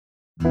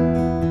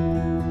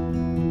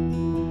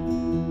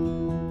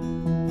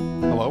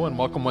and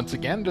welcome once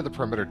again to the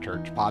Perimeter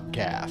Church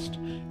podcast.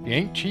 If you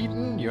ain't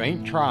cheating, you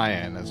ain't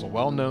trying, is a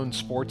well-known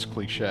sports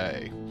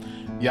cliche.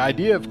 The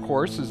idea, of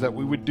course, is that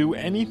we would do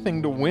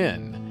anything to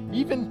win,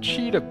 even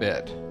cheat a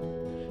bit.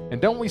 And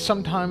don't we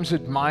sometimes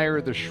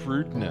admire the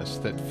shrewdness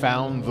that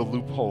found the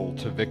loophole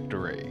to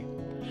victory?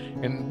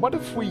 And what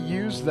if we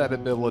use that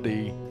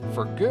ability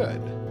for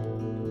good?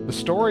 The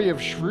story of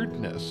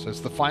shrewdness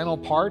is the final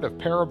part of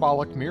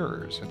Parabolic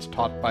Mirrors. It's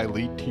taught by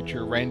lead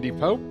teacher Randy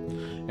Pope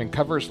and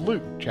covers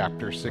Luke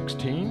chapter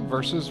 16,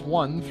 verses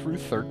 1 through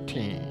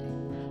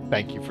 13.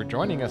 Thank you for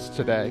joining us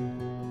today.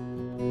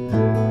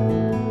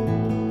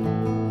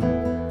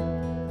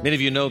 Many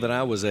of you know that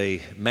I was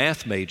a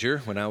math major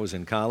when I was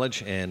in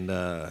college, and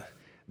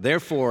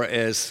therefore,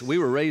 as we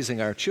were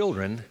raising our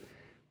children,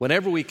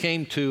 whenever we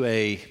came to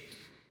a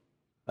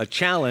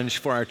challenge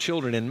for our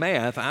children in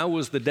math, I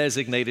was the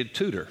designated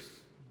tutor.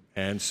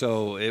 And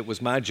so it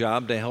was my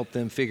job to help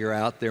them figure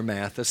out their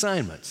math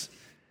assignments.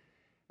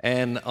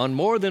 And on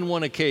more than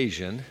one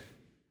occasion,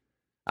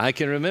 I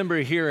can remember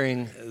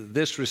hearing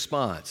this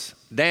response: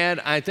 "Dad,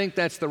 I think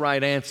that's the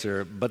right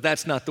answer, but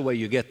that's not the way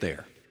you get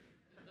there."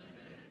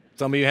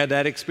 Some of you had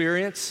that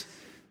experience?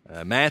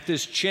 Math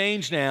has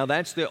changed now.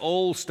 That's the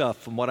old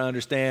stuff from what I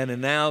understand, and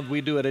now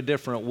we do it a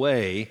different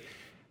way.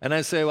 And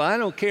I say, well, I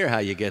don't care how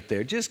you get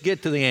there. Just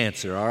get to the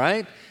answer, all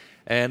right?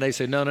 And they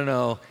say,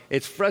 no.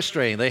 It's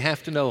frustrating. They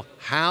have to know,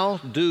 how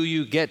do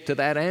you get to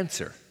that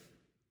answer?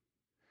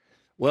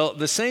 Well,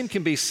 the same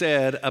can be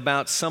said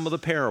about some of the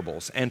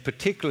parables, and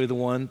particularly the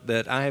one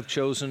that I have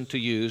chosen to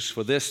use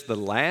for this, the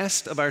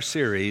last of our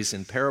series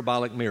in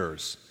Parabolic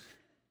Mirrors.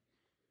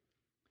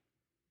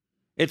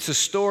 It's a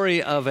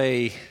story of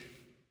a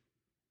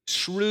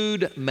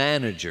shrewd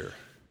manager.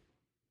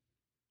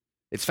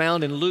 It's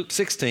found in Luke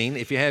 16.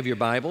 If you have your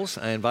Bibles,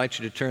 I invite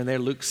you to turn there,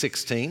 Luke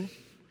 16.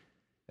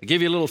 I'll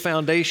give you a little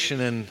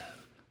foundation and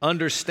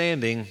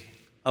understanding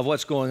of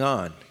what's going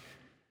on.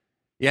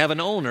 You have an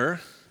owner,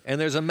 and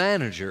there's a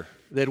manager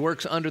that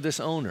works under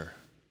this owner.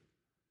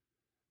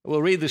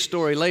 We'll read the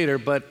story later,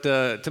 but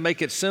to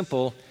make it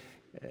simple,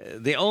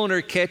 the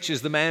owner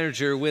catches the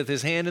manager with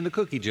his hand in the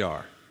cookie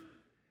jar.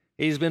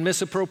 He's been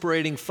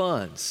misappropriating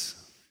funds.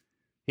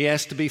 He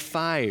has to be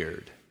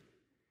fired.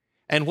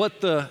 And what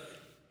the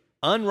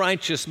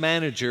unrighteous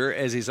manager,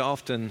 as he's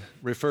often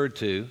referred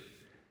to,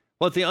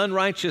 what the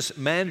unrighteous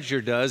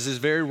manager does is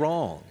very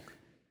wrong.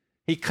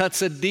 He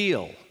cuts a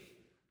deal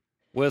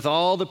with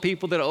all the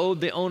people that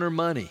owed the owner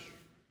money.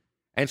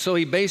 And so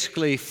he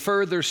basically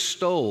further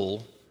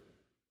stole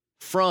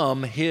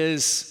from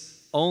his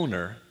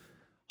owner,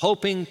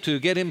 hoping to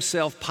get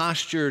himself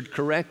postured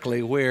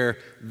correctly where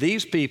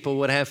these people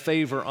would have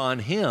favor on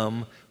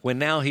him when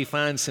now he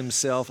finds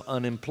himself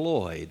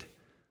unemployed,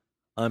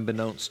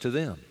 unbeknownst to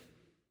them.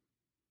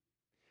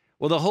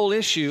 Well, the whole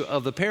issue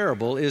of the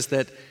parable is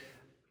that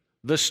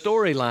the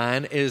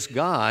storyline is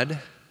God,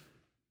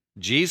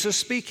 Jesus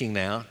speaking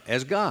now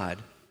as God,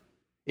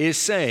 is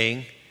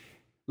saying,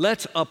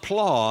 let's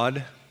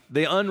applaud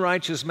the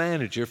unrighteous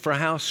manager for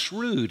how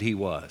shrewd he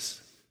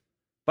was,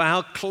 for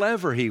how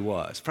clever he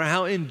was, for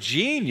how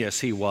ingenious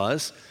he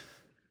was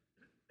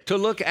to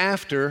look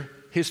after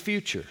his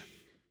future.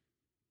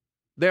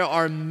 There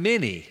are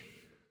many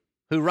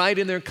who write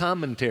in their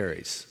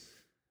commentaries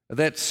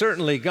that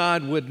certainly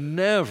God would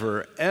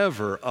never,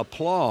 ever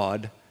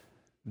applaud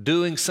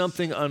doing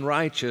something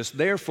unrighteous.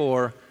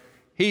 Therefore,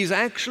 he's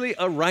actually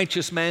a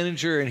righteous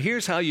manager, and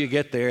here's how you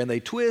get there. And they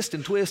twist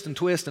and twist and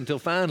twist until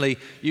finally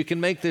you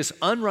can make this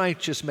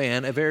unrighteous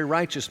man a very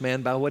righteous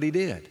man by what he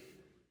did.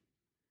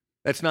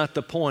 That's not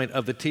the point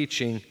of the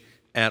teaching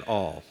at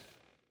all.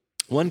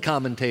 One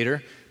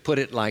commentator put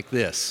it like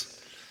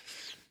this: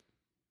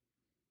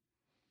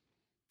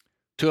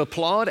 to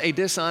applaud a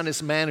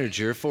dishonest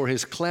manager for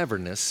his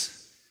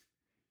cleverness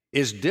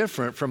is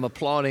different from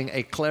applauding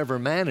a clever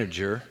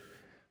manager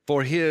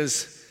for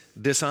his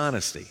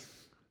dishonesty.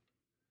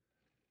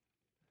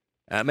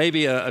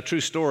 Maybe a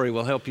true story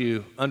will help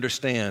you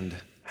understand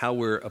how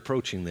we're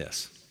approaching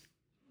this.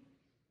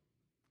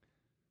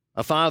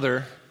 A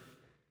father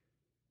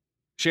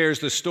shares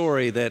the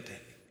story that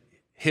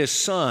his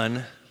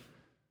son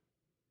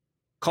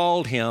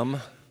called him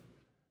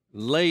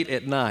late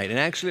at night. And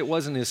actually, it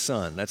wasn't his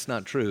son. That's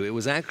not true. It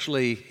was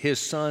actually his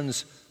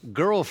son's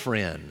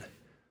girlfriend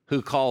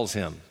who calls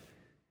him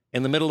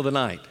in the middle of the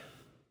night.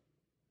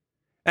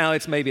 Now,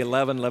 it's maybe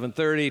 11,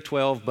 11:30,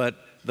 12, but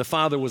the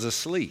father was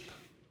asleep.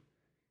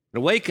 It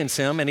awakens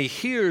him, and he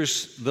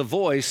hears the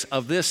voice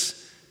of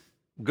this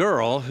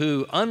girl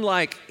who,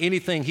 unlike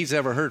anything he's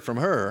ever heard from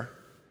her,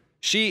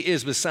 she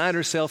is beside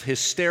herself,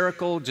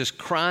 hysterical, just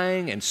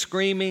crying and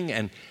screaming,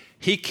 and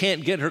he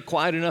can't get her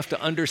quiet enough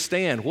to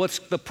understand what's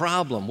the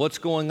problem, what's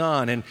going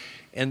on. And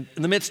in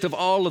the midst of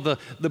all of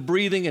the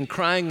breathing and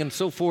crying and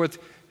so forth,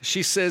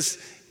 she says,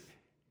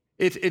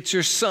 it's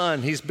your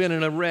son. He's been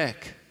in a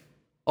wreck,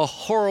 a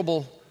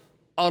horrible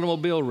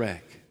automobile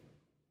wreck.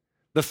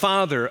 The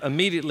father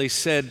immediately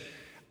said,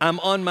 I'm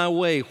on my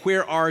way.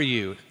 Where are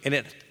you? And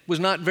it was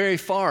not very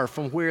far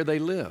from where they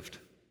lived.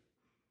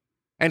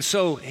 And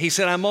so he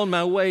said, I'm on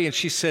my way. And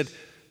she said,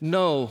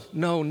 no,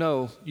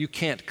 you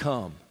can't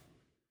come.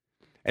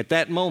 At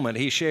that moment,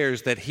 he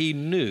shares that he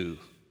knew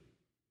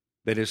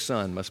that his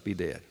son must be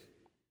dead.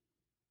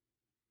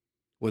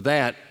 With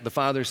that, the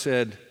father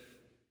said,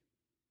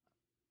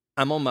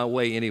 I'm on my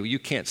way anyway. You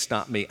can't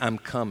stop me. I'm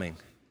coming.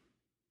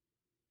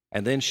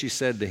 And then she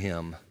said to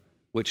him,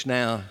 which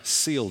now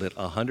sealed it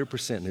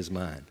 100% in his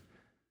mind,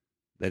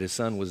 that his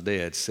son was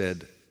dead,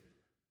 said,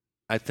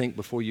 I think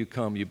before you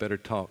come, you better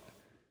talk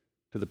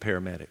to the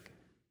paramedic.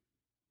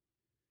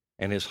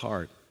 And his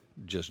heart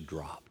just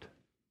dropped.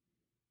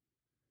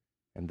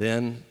 And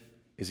then,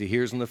 as he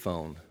hears on the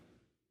phone,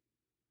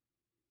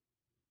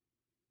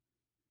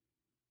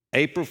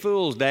 April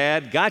Fool's,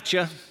 Dad,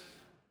 gotcha.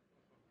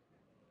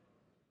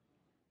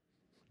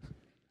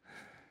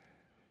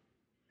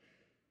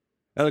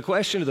 Now, the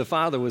question to the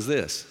father was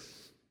this: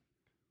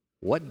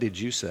 what did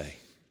you say?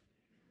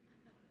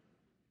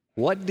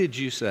 What did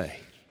you say?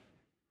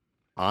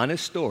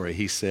 Honest story,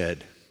 he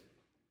said,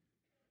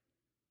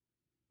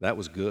 that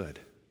was good.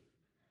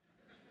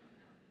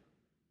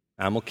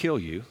 I'm going to kill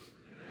you.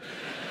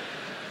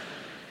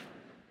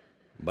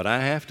 But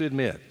I have to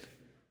admit,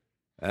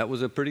 that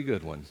was a pretty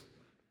good one.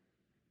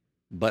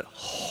 But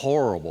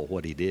horrible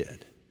what he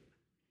did.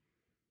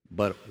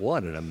 But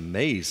what an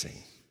amazing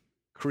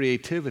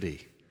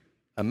creativity,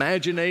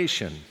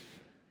 imagination.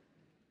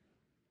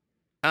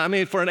 I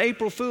mean, for an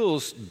April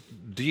Fool's,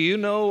 do you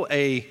know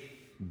a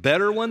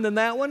better one than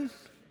that one?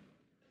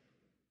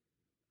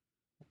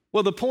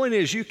 Well, the point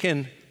is, you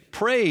can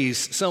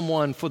praise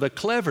someone for the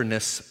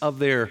cleverness of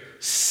their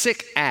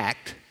sick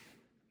act,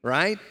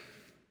 right?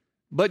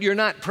 But you're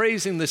not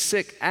praising the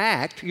sick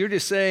act. You're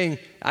just saying,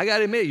 I got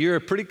to admit, you're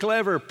a pretty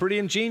clever, pretty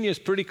ingenious,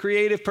 pretty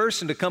creative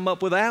person to come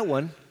up with that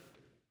one.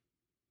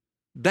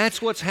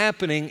 That's what's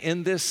happening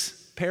in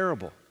this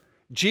parable.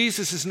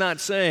 Jesus is not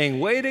saying,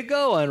 way to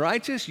go,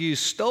 unrighteous, you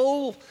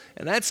stole,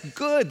 and that's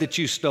good that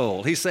you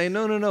stole. He's saying,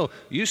 no,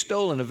 you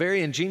stole in a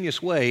very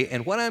ingenious way,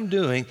 and what I'm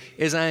doing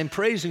is I'm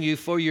praising you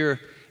for your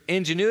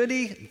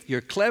ingenuity,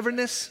 your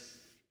cleverness,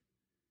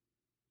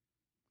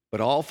 but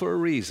all for a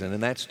reason,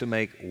 and that's to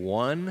make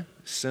one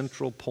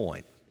central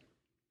point.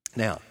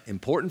 Now,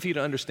 important for you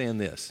to understand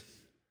this.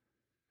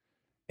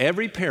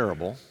 Every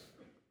parable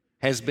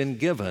has been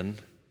given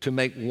to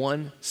make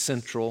one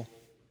central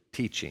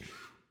teaching.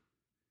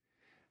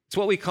 It's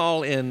what we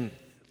call in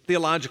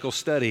theological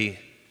study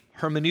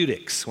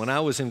hermeneutics. When I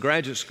was in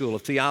graduate school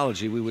of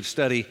theology, we would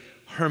study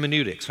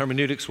hermeneutics.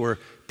 Hermeneutics were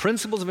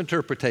principles of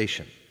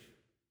interpretation.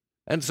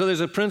 And so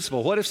there's a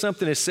principle. What if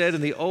something is said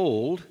in the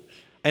Old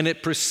and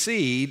it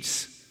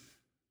precedes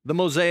the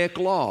Mosaic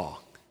law?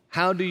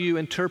 How do you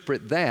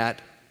interpret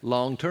that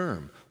long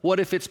term? What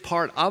if it's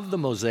part of the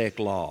Mosaic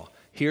law?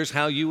 Here's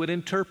how you would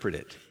interpret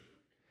it.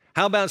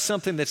 How about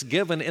something that's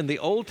given in the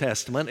Old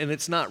Testament and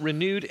it's not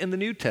renewed in the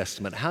New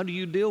Testament? How do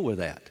you deal with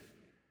that?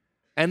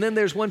 And then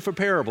there's one for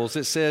parables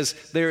that says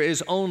there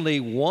is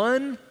only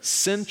one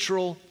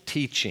central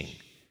teaching,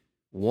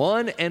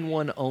 one and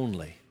one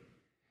only.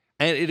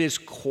 And it is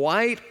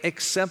quite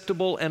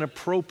acceptable and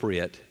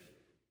appropriate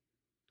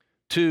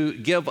to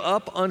give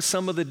up on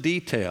some of the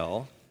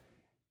detail,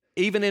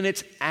 even in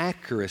its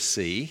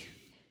accuracy,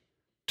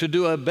 to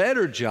do a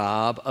better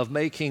job of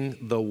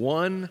making the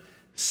one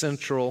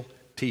central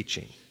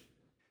teaching.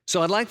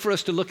 So I'd like for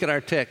us to look at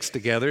our text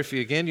together. If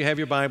you have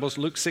your Bibles,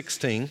 Luke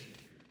 16,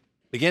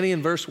 beginning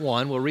in verse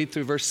 1. We'll read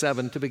through verse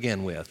 7 to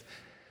begin with.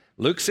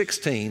 Luke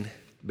 16,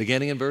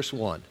 beginning in verse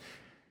 1.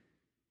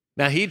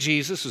 Now he,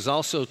 Jesus, was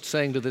also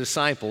saying to the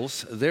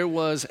disciples, there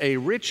was a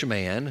rich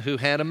man who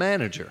had a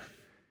manager,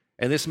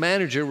 and this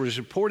manager was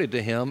reported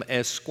to him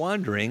as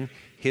squandering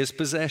his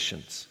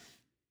possessions.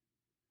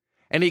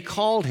 And he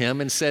called him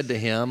and said to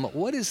him,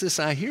 what is this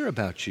I hear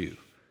about you?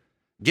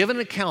 Give an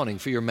accounting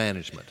for your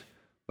management,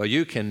 for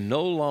you can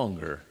no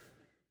longer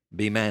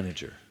be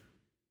manager.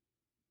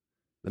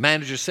 The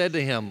manager said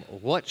to him,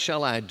 what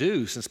shall I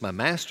do since my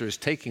master is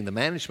taking the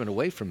management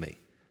away from me?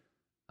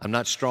 I'm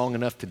not strong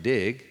enough to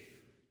dig.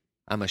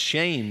 I'm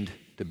ashamed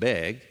to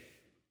beg.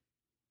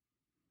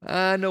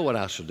 I know what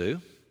I shall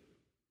do,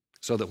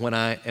 so that when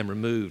I am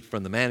removed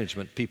from the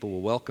management, people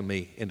will welcome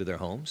me into their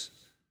homes.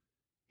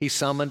 He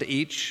summoned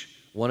each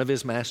one of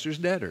his master's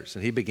debtors,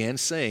 and he began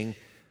saying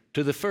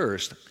to the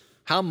first,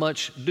 how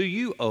much do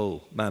you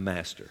owe my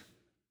master?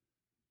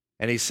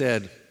 And he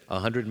said,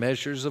 100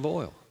 measures of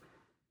oil.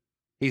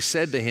 He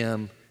said to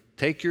him,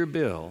 take your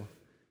bill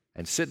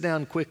and sit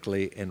down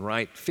quickly and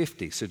write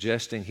 50,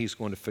 suggesting he's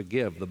going to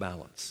forgive the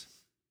balance.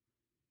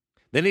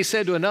 Then he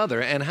said to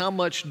another, and how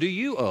much do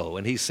you owe?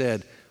 And he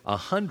said,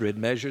 100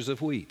 measures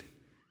of wheat.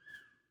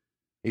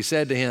 He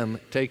said to him,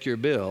 take your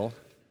bill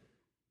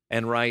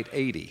and write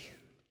 80.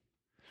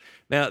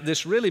 Now,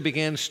 this really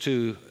begins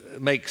to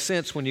make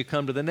sense when you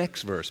come to the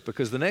next verse,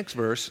 because the next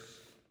verse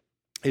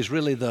is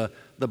really the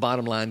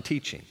bottom line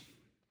teaching.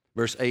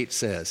 Verse 8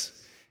 says,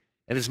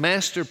 and his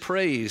master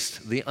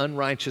praised the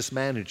unrighteous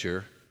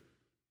manager.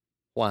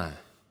 Why?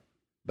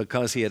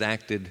 Because he had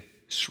acted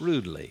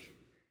shrewdly.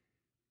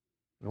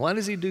 Why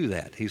does he do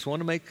that? He's want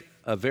to make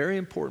a very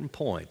important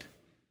point.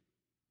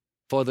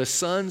 For the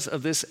sons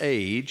of this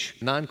age,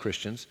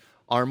 non-Christians,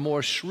 are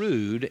more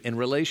shrewd in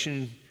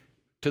relation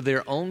to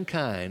their own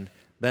kind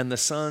than the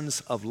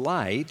sons of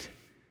light,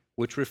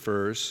 which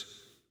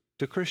refers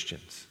to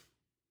Christians.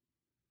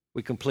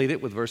 We complete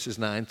it with verses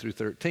 9 through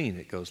 13.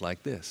 It goes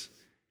like this.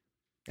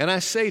 And I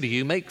say to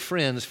you, make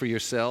friends for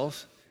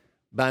yourselves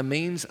by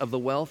means of the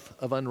wealth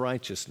of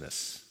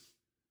unrighteousness.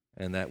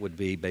 And that would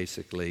be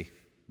basically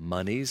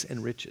monies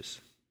and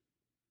riches.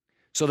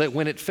 So that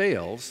when it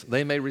fails,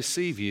 they may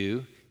receive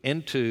you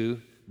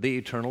into the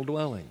eternal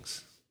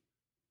dwellings.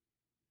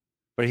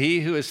 For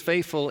he who is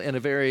faithful in a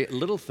very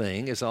little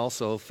thing is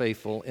also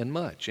faithful in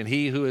much. And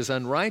he who is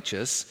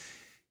unrighteous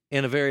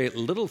in a very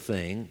little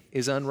thing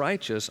is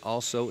unrighteous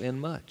also in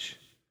much.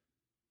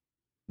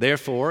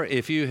 Therefore,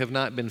 if you have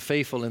not been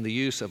faithful in the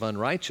use of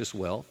unrighteous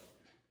wealth,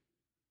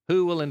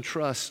 who will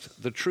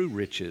entrust the true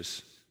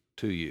riches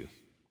to you?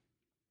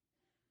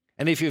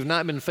 And if you have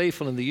not been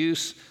faithful in the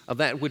use of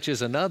that which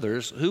is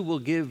another's, who will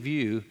give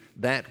you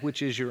that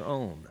which is your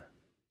own?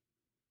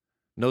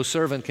 No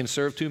servant can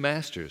serve two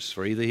masters,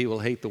 for either he will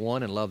hate the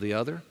one and love the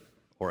other,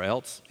 or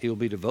else he will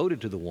be devoted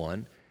to the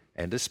one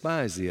and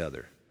despise the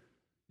other.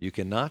 You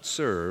cannot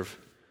serve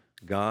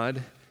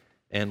God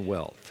and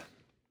wealth.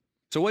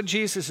 So what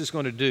Jesus is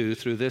going to do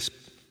through this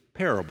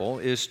parable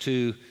is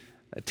to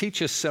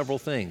teach us several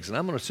things. And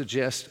I'm going to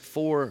suggest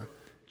 4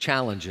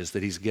 challenges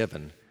that he's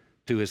given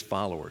to his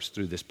followers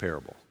through this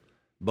parable,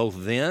 both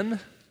then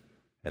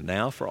and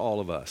now for all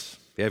of us.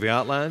 If you have your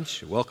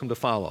outlines, you're welcome to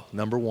follow.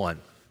 Number 1,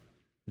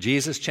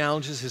 Jesus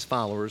challenges his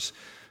followers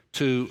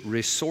to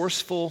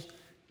resourceful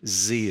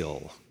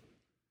zeal.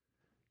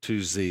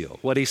 To zeal.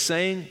 What he's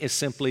saying is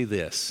simply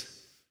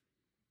this.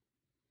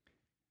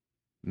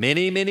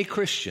 Many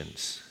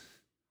Christians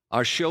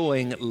are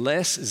showing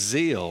less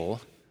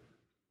zeal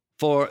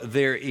for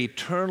their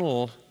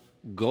eternal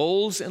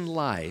goals in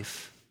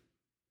life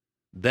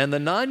than the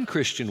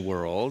non-Christian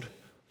world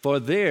for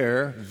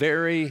their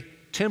very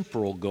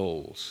temporal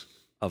goals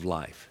of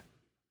life.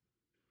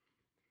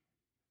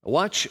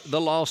 Watch the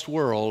lost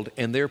world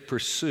in their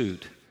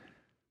pursuit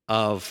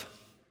of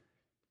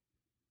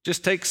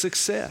just take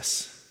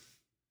success.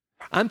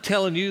 I'm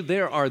telling you,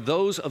 there are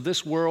those of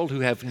this world who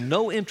have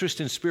no interest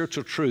in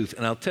spiritual truth,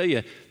 and I'll tell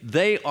you,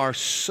 they are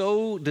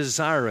so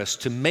desirous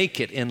to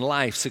make it in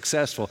life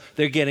successful.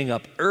 They're getting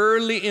up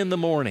early in the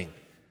morning,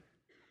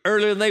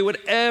 earlier than they would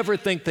ever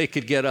think they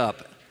could get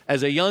up.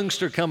 As a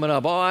youngster coming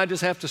up, I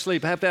just have to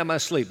sleep, I have to have my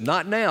sleep.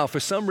 Not now. For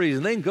some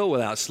reason, they can go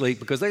without sleep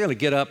because they're going to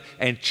get up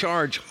and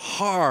charge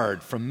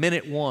hard from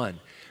minute 1.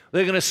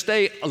 They're going to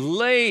stay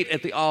late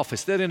at the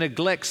office. They're going to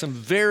neglect some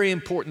very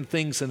important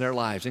things in their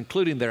lives,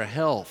 including their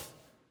health,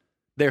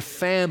 their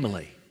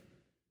family.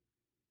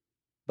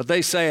 But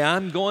they say,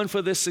 I'm going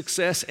for this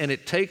success, and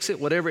it takes it,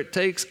 whatever it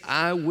takes,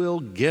 I will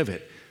give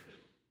it.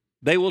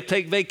 They will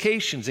take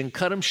vacations and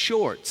cut them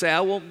short. Say, I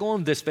won't go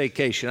on this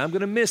vacation. I'm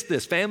going to miss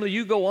this. Family,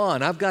 you go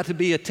on. I've got to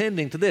be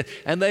attending to this.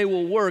 And they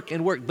will work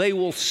and work. They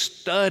will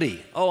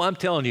study. Oh, I'm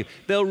telling you,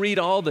 they'll read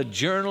all the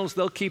journals.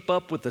 They'll keep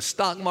up with the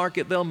stock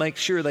market. They'll make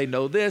sure they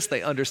know this,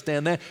 they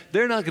understand that.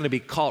 They're not going to be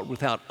caught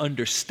without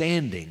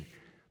understanding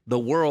the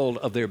world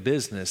of their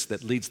business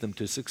that leads them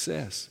to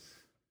success.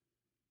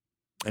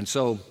 And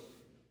so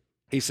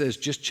he says,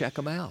 just check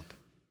them out.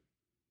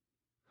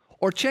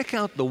 Or check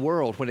out the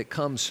world when it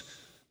comes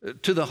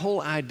to the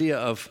whole idea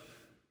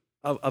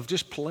of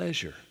just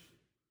pleasure.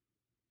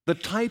 The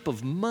type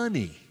of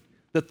money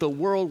that the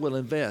world will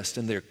invest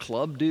in their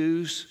club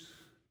dues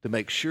to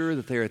make sure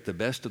that they're at the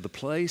best of the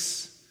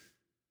place,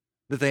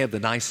 that they have the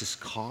nicest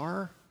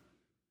car,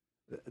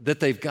 that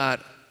they've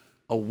got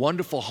a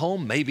wonderful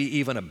home, maybe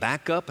even a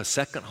backup, a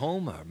second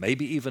home, or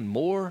maybe even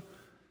more.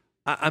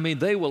 I mean,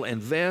 they will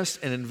invest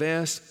and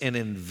invest and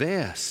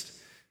invest.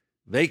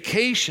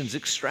 Vacations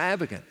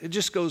extravagant. It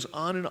just goes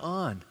on and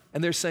on.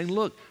 And they're saying,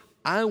 look,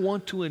 I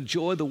want to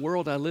enjoy the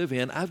world I live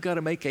in. I've got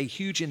to make a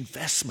huge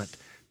investment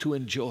to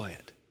enjoy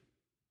it.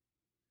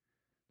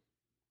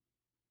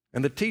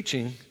 And the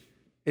teaching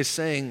is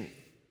saying,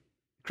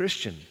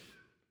 Christian,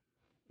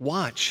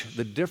 watch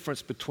the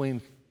difference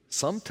between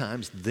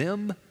sometimes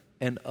them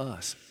and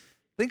us.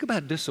 Think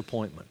about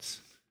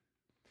disappointments.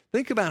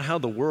 Think about how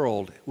the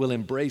world will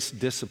embrace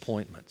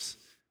disappointments,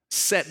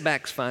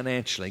 setbacks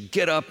financially,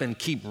 get up and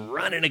keep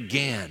running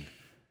again.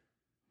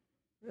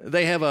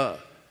 They have a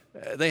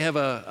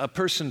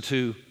person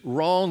to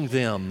wrong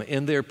them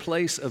in their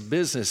place of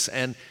business,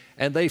 and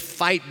they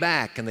fight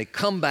back and they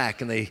come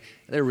back and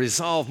they're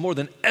resolved more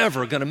than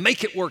ever, going to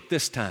make it work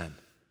this time.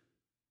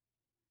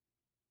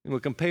 And we'll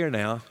compare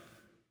now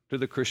to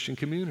the Christian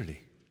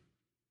community.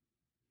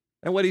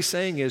 And what he's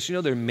saying is,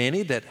 there are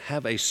many that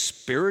have a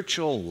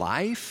spiritual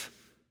life,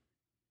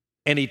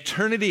 an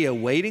eternity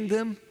awaiting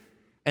them,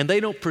 and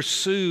they don't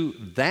pursue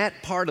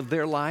that part of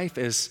their life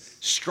as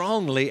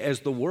strongly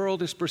as the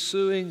world is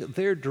pursuing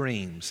their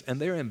dreams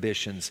and their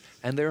ambitions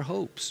and their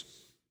hopes.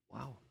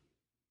 Wow.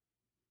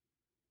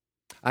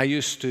 I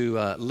used to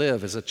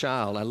live as a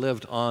child. I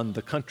lived on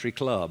the country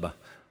club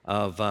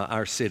of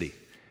our city.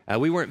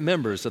 We weren't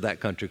members of that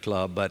country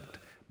club,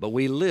 but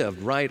we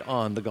lived right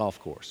on the golf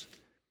course.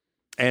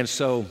 And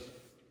so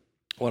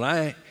what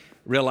I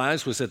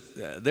realized was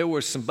that there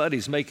were some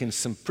buddies making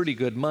some pretty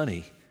good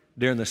money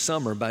during the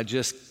summer by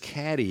just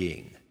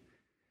caddying.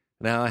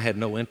 Now, I had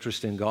no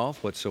interest in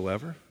golf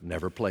whatsoever,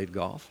 never played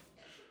golf.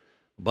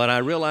 But I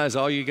realized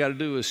all you got to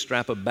do is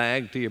strap a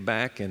bag to your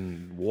back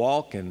and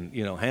walk and,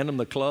 hand them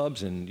the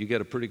clubs and you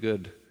get a pretty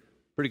good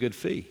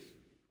fee.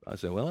 I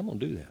said, well, I'm going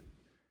to do that.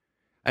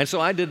 And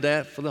so I did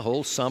that for the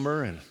whole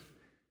summer, and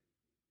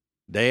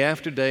day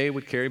after day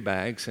would carry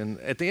bags. And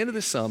at the end of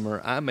the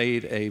summer, I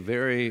made a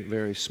very,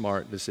 very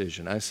smart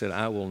decision. I said,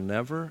 I will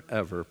never,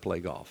 ever play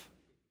golf.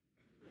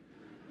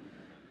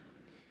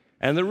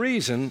 And the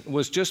reason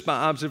was just by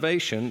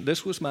observation.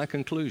 This was my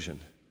conclusion.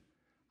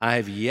 I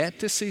have yet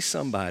to see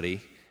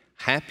somebody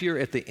happier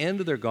at the end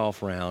of their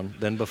golf round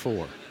than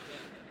before.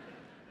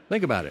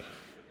 Think about it.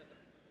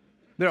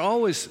 They're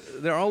always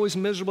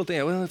miserable at the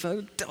end.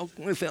 Well,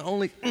 if I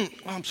only,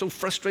 I'm so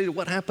frustrated,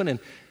 what happened?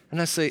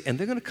 And I say, and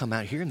they're going to come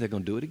out here and they're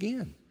going to do it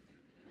again.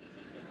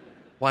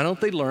 Why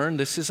don't they learn?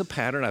 This is a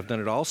pattern. I've done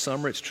it all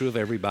summer. It's true of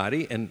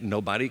everybody, and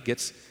nobody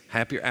gets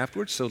happier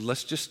afterwards, so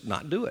let's just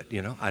not do it.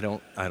 I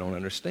don't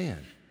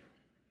understand.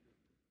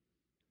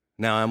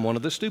 Now, I'm one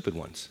of the stupid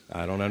ones.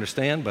 I don't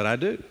understand, but I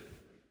do.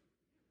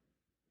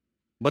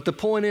 But the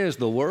point is,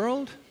 the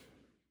world,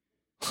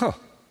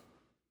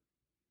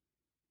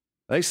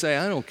 they say,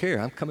 I don't care.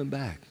 I'm coming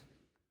back.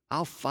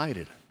 I'll fight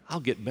it. I'll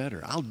get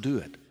better. I'll do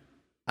it.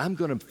 I'm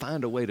going to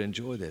find a way to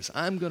enjoy this.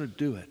 I'm going to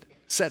do it.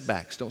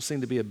 Setbacks don't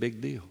seem to be a big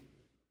deal.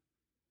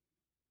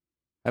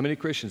 How many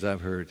Christians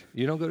I've heard,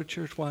 you don't go to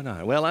church, why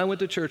not? Well, I went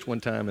to church one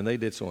time and they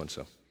did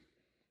so-and-so.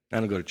 I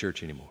don't go to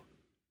church anymore.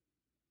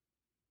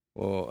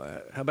 Well,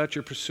 how about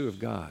your pursuit of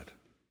God?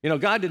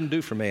 God didn't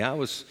do for me.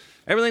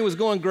 Everything was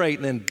going great,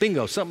 and then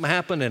bingo, something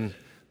happened, and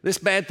this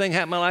bad thing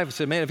happened in my life. I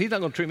said, man, if he's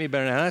not going to treat me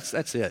better now,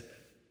 that's it.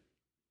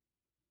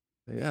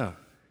 Yeah.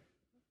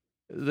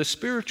 The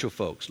spiritual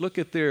folks, look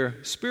at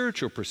their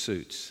spiritual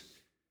pursuits.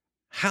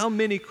 How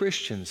many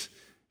Christians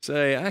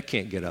say, I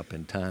can't get up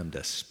in time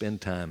to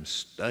spend time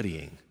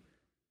studying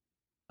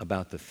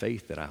about the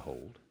faith that I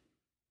hold?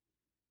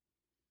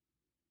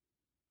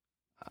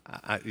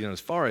 As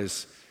far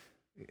as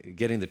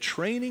getting the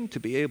training to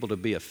be able to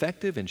be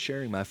effective in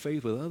sharing my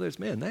faith with others,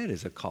 man, that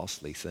is a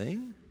costly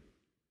thing.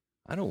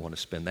 I don't want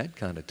to spend that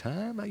kind of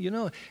time,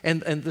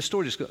 And the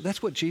story just goes,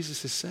 that's what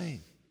Jesus is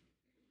saying.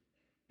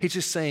 He's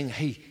just saying,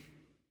 hey,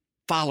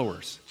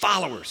 followers,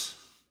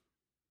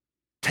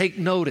 take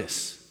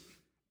notice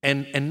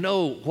and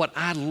know what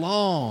I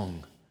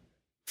long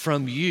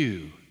from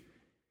you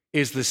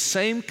is the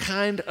same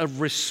kind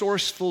of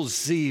resourceful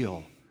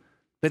zeal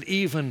that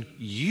even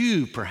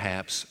you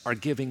perhaps are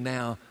giving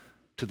now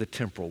to the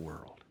temporal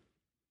world.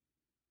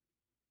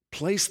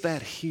 Place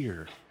that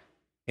here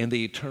in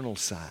the eternal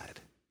side,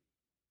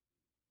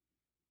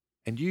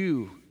 and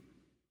you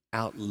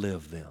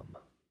outlive them.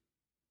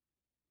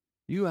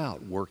 You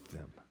outwork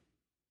them.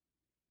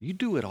 You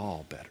do it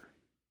all better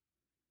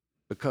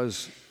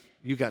because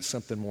you got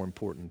something more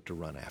important to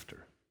run after.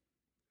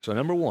 So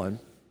number one,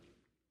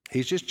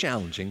 he's just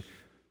challenging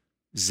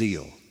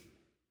zeal.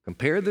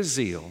 Compare the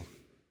zeal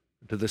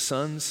to the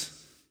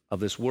sons of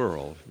this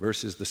world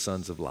versus the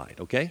sons of light,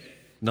 okay?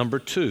 Number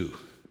two,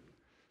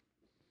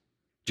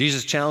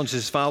 Jesus challenged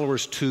his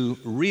followers to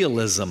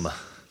realism.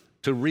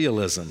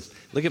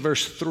 Look at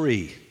verse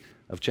 3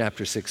 of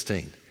chapter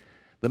 16.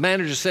 The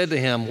manager said to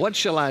him, what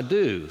shall I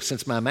do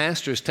since my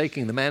master is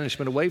taking the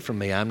management away from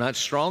me? I'm not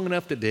strong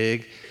enough to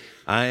dig.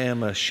 I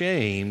am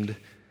ashamed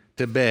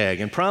to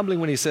beg. And probably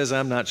when he says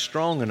I'm not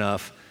strong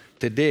enough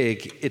to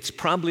dig, it's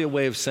probably a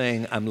way of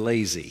saying I'm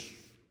lazy.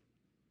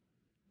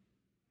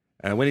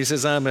 And when he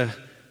says I'm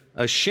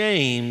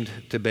ashamed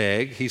to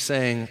beg, he's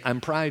saying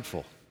I'm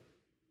prideful.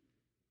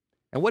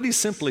 And what he's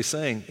simply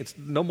saying, it's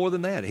no more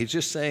than that. He's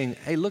just saying,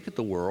 hey, look at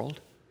the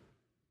world.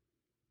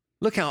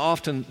 Look how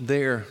often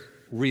they're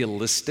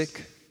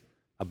realistic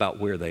about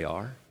where they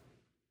are.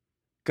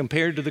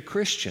 Compared to the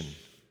Christian,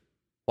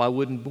 why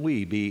wouldn't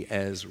we be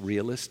as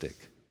realistic?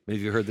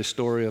 Maybe you heard the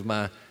story of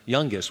my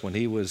youngest when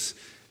he was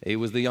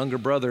the younger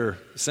brother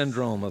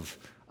syndrome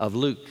of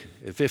Luke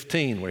at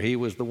 15, where he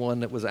was the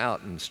one that was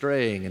out and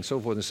straying and so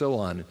forth and so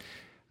on. And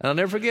I'll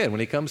never forget when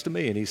he comes to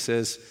me and he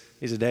says,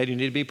 Dad, you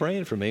need to be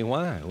praying for me.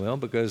 Why? Well,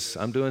 because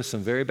I'm doing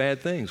some very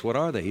bad things. What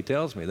are they? He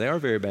tells me. They are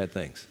very bad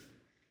things.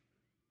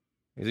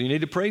 He said, you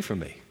need to pray for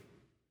me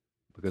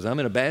because I'm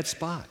in a bad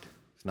spot.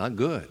 It's not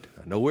good.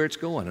 I know where it's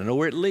going. I know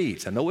where it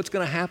leads. I know what's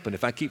going to happen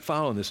if I keep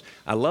following this.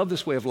 I love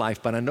this way of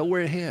life, but I know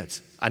where it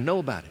heads. I know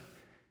about it.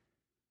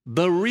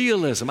 The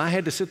realism. I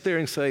had to sit there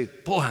and say,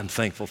 boy, I'm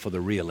thankful for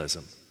the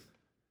realism.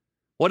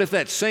 What if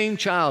that same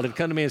child had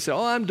come to me and said,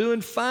 oh, I'm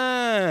doing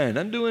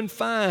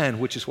fine,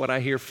 which is what I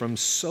hear from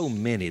so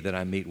many that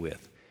I meet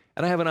with.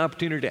 And I have an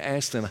opportunity to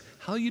ask them,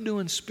 how are you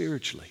doing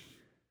spiritually?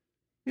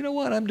 You know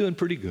what? I'm doing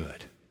pretty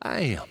good. I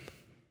am.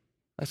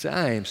 I say,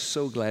 I am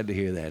so glad to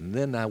hear that. And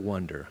then I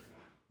wonder,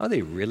 are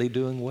they really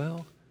doing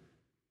well?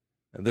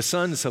 The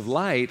sons of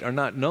light are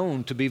not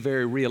known to be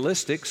very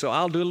realistic, so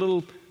I'll do a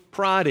little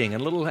prodding, a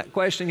little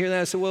questioning here and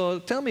there. I said, well,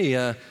 tell me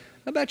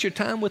about your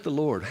time with the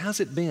Lord. How's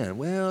it been?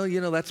 Well,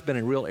 that's been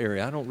a real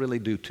area. I don't really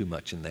do too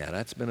much in that.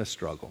 That's been a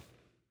struggle.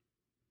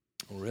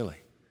 Oh, really?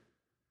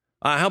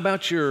 How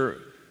about your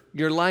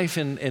life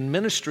in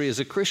ministry as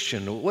a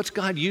Christian? What's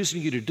God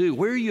using you to do?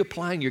 Where are you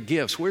applying your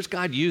gifts? Where's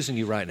God using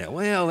you right now?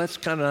 Well, that's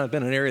kind of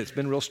been an area that's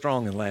been real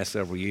strong in the last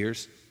several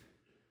years.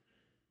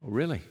 Oh,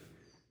 really?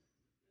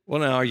 Well,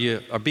 now,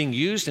 are being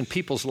used in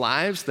people's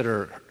lives that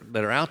are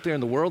out there in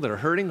the world that are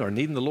hurting or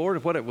needing the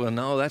Lord? Well,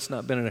 no, that's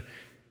not been. And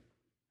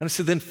I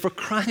said, then for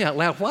crying out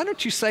loud, why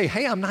don't you say,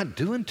 hey, I'm not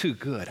doing too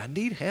good. I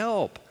need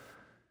help.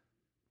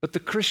 But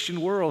the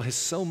Christian world has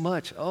so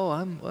much,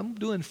 I'm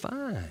doing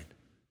fine.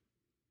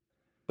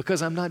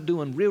 Because I'm not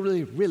doing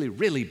really, really,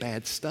 really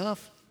bad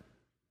stuff.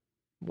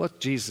 What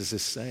Jesus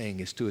is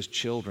saying is to his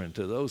children,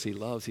 to those he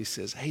loves, he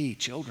says, hey,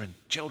 children,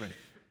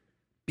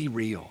 be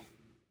real.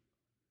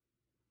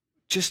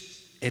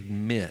 Just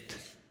admit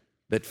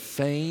that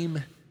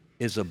fame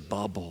is a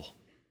bubble.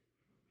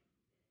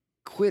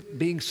 Quit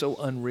being so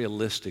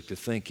unrealistic to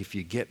think if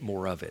you get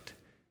more of it,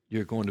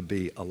 you're going to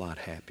be a lot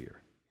happier.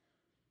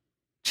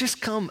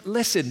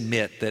 Let's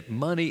admit that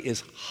money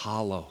is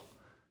hollow,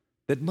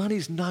 that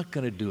money's not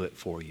going to do it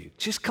for you.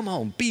 Just come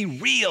on, be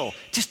real.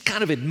 Just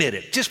kind of admit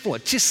it. Just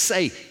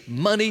say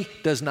money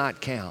does not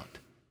count.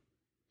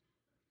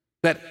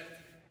 That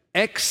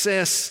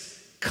excess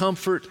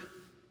comfort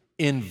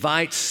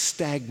invites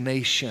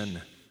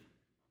stagnation.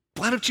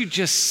 Why don't you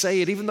just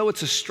say it, even though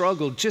it's a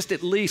struggle, just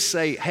at least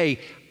say, hey,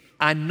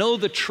 I know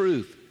the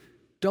truth.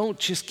 Don't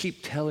just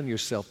keep telling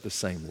yourself the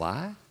same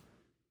lie.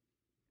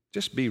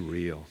 Just be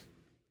real.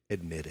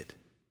 Admit it.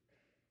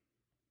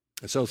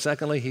 And so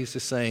secondly, he's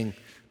just saying,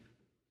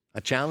 I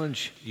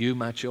challenge you,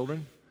 my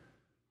children,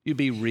 you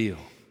be real.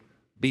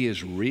 Be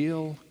as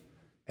real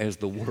as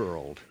the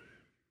world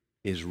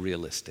is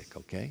realistic,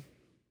 okay?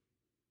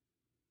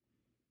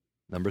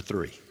 Number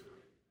 3.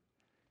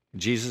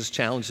 Jesus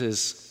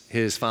challenges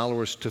his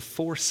followers to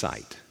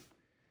foresight.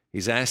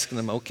 He's asking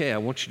them, okay, I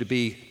want you to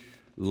be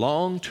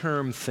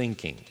long-term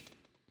thinking.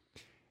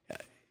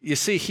 You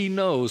see, he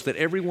knows that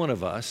every one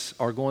of us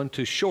are going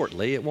to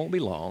shortly, it won't be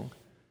long,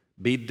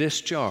 be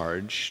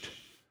discharged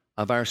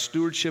of our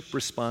stewardship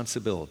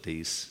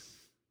responsibilities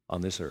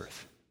on this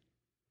earth.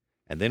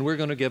 And then we're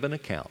going to give an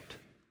account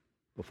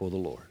before the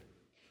Lord.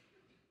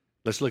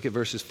 Let's look at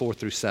verses 4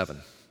 through 7.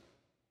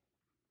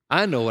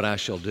 I know what I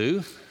shall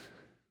do,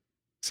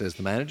 says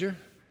the manager,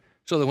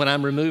 so that when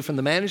I'm removed from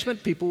the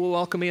management, people will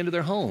welcome me into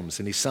their homes.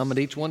 And he summoned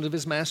each one of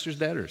his master's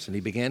debtors, and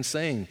he began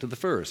saying to the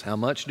first, how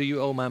much do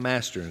you owe my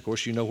master? And of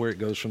course, you know where it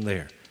goes from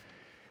there.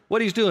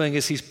 What he's doing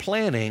is he's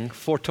planning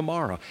for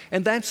tomorrow.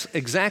 And that's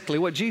exactly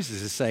what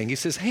Jesus is saying. He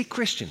says, hey,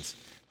 Christians,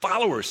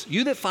 followers,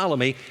 you that follow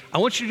me, I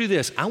want you to do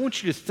this. I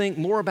want you to think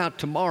more about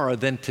tomorrow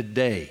than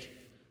today.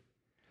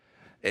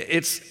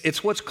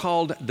 It's what's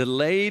called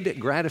delayed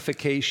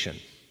gratification.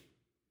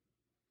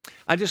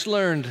 I just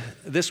learned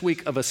this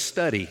week of a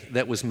study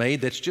that was made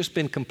that's just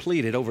been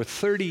completed over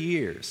 30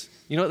 years.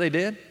 You know what they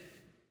did?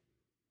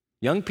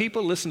 Young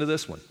people, listen to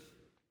this one.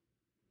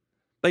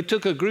 They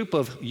took a group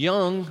of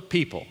young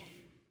people,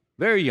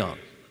 very young,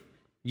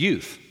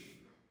 youth,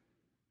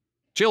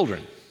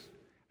 children,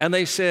 and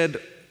they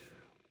said,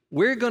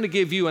 we're going to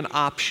give you an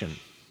option.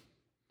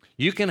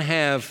 You can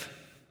have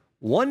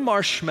one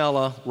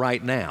marshmallow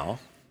right now,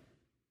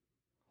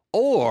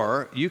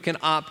 or you can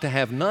opt to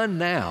have none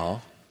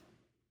now,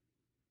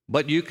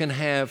 but you can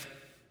have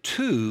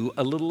 2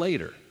 a little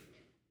later.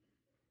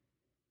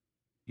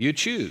 You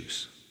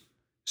choose.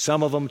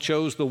 Some of them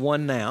chose the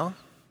 1 now.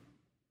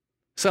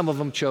 Some of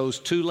them chose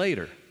 2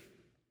 later.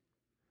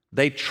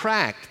 They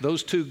tracked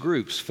those 2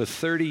 groups for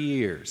 30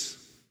 years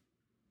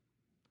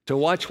to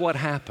watch what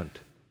happened.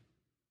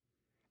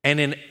 And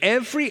in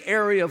every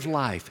area of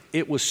life,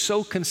 it was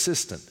so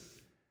consistent.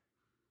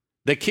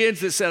 The kids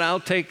that said, I'll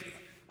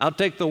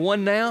take the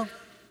 1 now,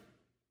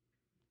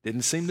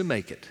 didn't seem to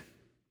make it.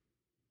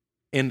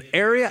 In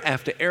area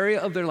after area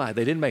of their life,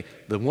 they didn't make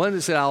it. The one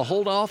that said, I'll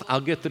hold off,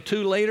 I'll get the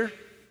 2 later,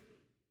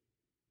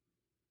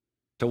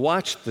 to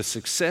watch the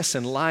success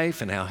in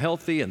life and how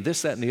healthy and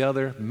this, that, and the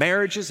other.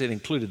 Marriages, it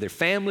included their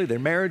family, their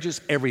marriages,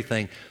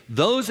 everything.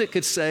 Those that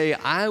could say,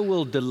 I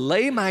will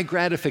delay my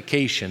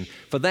gratification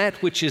for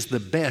that which is the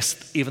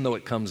best, even though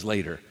it comes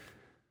later.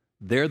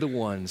 They're the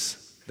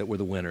ones that were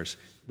the winners.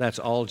 That's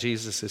all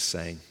Jesus is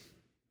saying.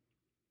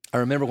 I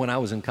remember when I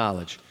was in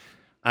college,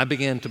 I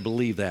began to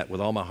believe that with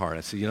all my heart.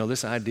 I said,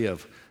 this idea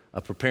of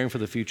preparing for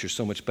the future is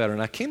so much better.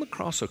 And I came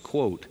across a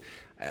quote.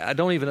 I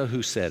don't even know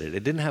who said it.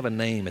 It didn't have a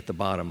name at the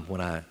bottom when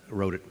I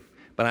wrote it.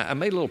 But I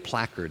made a little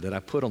placard that I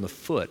put on the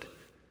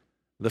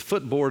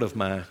footboard of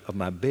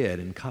my bed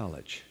in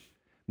college,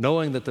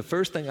 knowing that the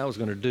first thing I was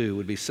going to do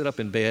would be sit up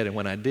in bed, and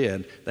when I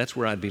did, that's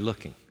where I'd be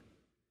looking.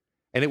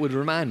 And it would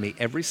remind me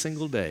every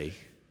single day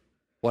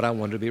what I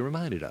wanted to be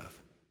reminded of.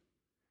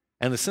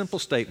 And the simple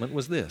statement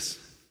was this: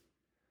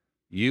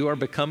 you are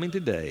becoming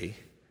today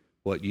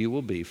what you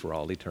will be for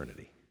all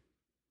eternity.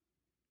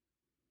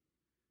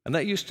 And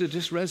that used to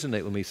just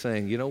resonate with me,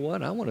 saying, you know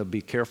what, I want to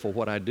be careful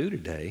what I do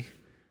today,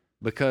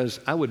 because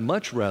I would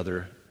much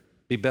rather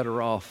be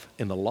better off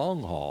in the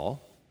long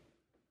haul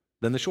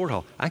than the short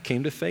haul. I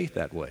came to faith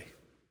that way.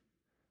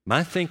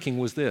 My thinking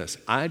was this: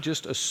 I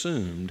just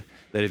assumed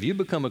that if you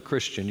become a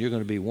Christian, you're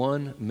going to be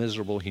one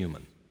miserable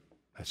human.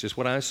 That's just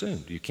what I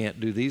assumed. You can't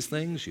do these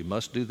things, you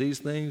must do these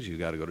things, you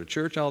got to go to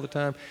church all the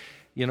time.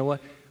 You know what?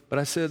 But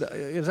I said,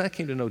 as I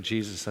came to know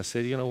Jesus, I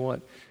said, you know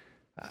what?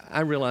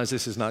 I realize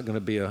this is not going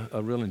to be a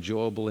real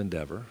enjoyable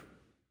endeavor,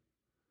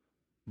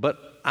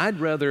 but I'd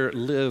rather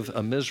live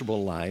a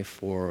miserable life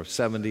for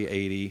 70,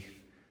 80,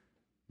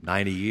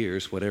 90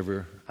 years,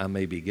 whatever I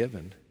may be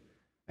given,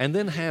 and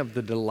then have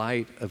the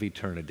delight of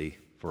eternity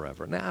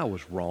forever. Now, I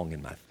was wrong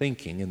in my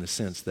thinking in the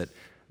sense that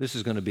this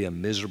is going to be a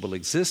miserable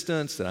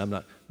existence,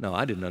 that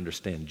I didn't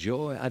understand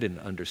joy. I didn't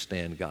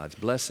understand God's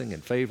blessing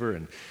and favor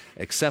and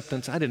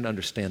acceptance. I didn't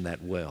understand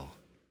that well.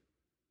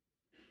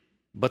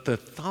 But the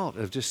thought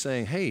of just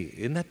saying, hey,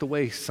 isn't that the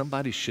way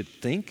somebody should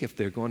think if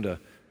they're going to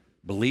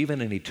believe in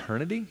an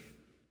eternity?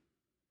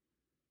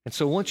 And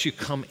so once you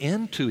come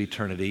into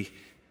eternity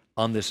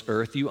on this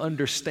earth, you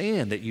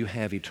understand that you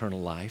have eternal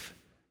life.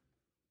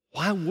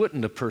 Why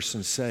wouldn't a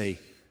person say,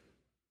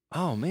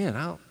 oh man,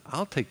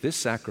 I'll take this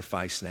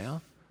sacrifice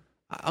now.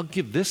 I'll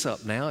give this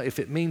up now if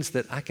it means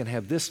that I can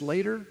have this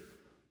later?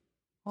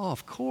 Oh,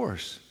 of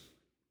course.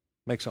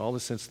 Makes all the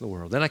sense in the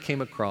world. Then I came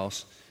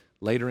across,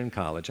 later in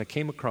college, I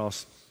came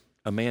across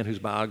a man whose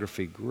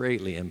biography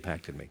greatly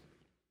impacted me.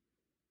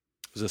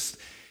 It was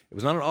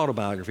not an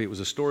autobiography. It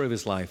was a story of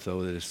his life,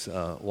 though, that his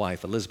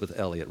wife, Elisabeth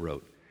Elliot,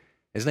 wrote.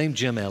 His name,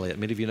 Jim Elliot.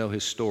 Many of you know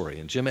his story.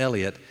 And Jim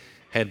Elliot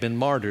had been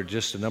martyred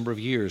just a number of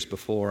years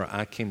before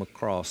I came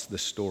across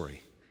this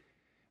story.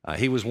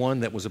 He was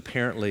one that was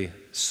apparently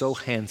so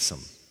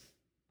handsome.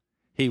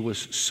 He was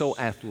so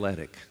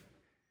athletic.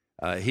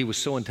 He was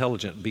so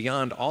intelligent.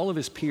 Beyond all of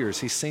his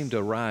peers, he seemed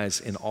to rise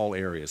in all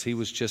areas. He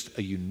was just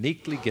a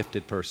uniquely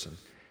gifted person.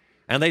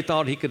 And they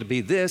thought he could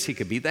be this, he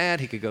could be that,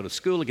 he could go to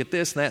school and get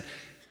this and that.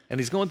 And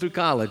he's going through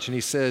college and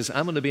he says,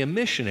 I'm going to be a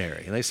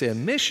missionary. And they say, a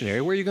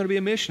missionary? Where are you going to be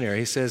a missionary?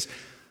 He says,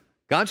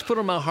 God's put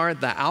on my heart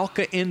the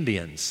Auca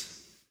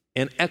Indians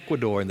in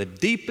Ecuador, in the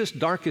deepest,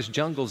 darkest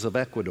jungles of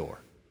Ecuador.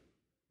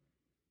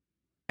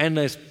 And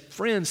his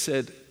friend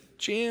said,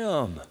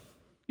 Jim,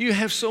 you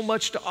have so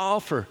much to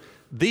offer.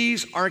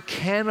 These are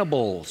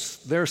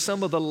cannibals. They're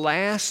some of the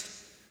last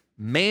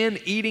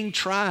man-eating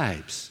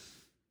tribes.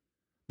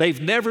 They've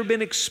never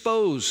been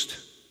exposed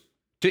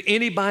to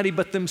anybody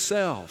but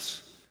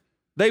themselves.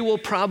 They will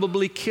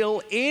probably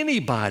kill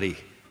anybody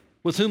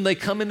with whom they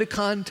come into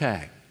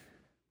contact.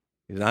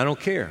 He said, I don't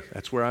care.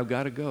 That's where I've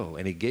got to go.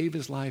 And he gave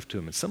his life to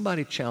him. And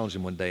somebody challenged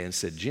him one day and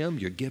said, Jim,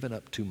 you're giving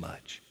up too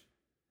much.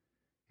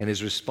 And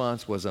his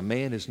response was, a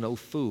man is no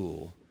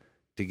fool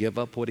to give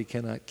up what he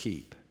cannot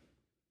keep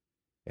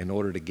in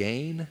order to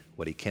gain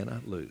what he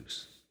cannot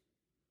lose.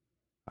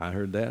 I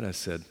heard that. I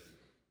said,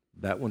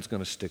 that one's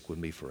going to stick with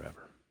me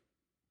forever.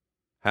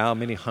 How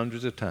many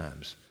hundreds of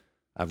times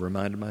I've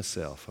reminded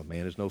myself, a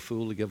man is no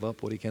fool to give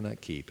up what he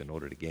cannot keep in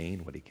order to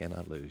gain what he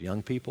cannot lose.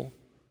 Young people,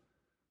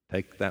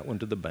 take that one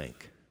to the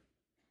bank.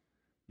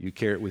 You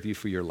carry it with you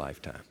for your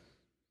lifetime.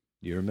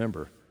 You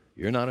remember,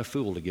 you're not a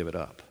fool to give it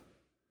up,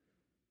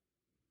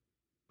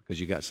 because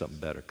you got something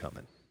better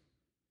coming.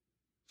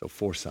 So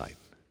foresight.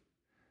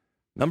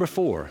 Number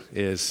 4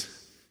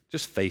 is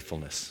just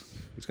faithfulness.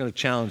 He's going to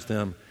challenge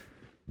them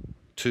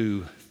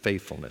to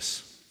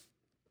faithfulness.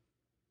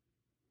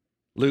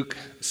 Luke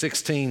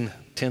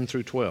 16:10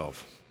 through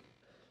 12.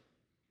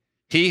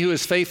 He who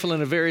is faithful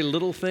in a very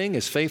little thing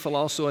is faithful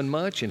also in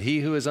much, and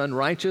he who is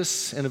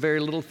unrighteous in a very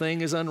little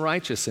thing is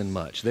unrighteous in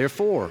much.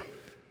 Therefore,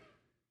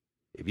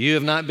 if you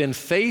have not been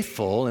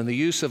faithful in the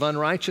use of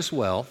unrighteous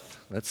wealth,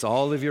 that's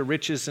all of your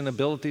riches and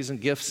abilities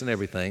and gifts and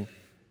everything,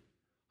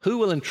 who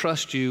will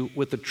entrust you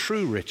with the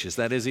true riches,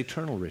 that is,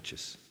 eternal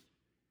riches?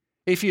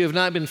 If you have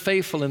not been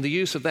faithful in the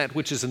use of that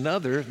which is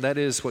another, that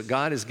is, what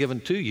God has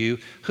given to you,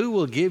 who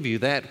will give you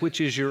that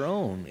which is your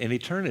own in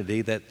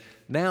eternity that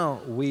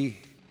now we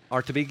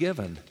are to be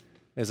given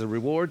as the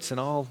rewards and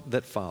all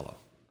that follow?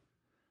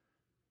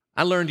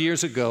 I learned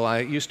years ago, I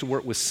used to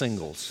work with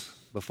singles.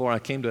 Before I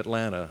came to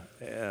Atlanta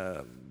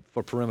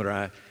for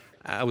Perimeter,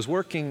 I was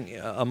working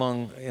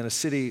in a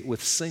city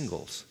with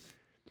singles,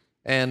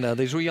 and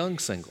these were young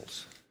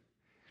singles.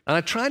 And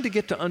I tried to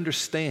get to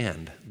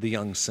understand the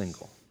young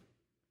single.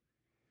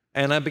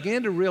 And I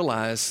began to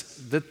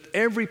realize that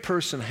every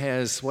person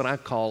has what I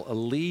call a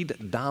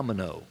lead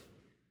domino.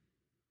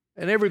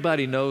 And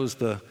everybody knows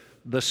the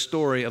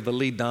story of the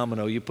lead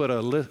domino. You put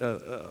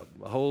a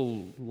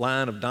whole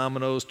line of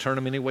dominoes, turn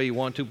them any way you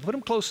want to, put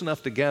them close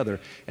enough together,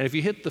 and if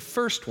you hit the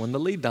first one, the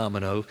lead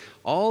domino,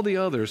 all the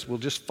others will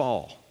just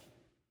fall.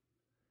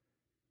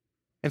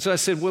 And so I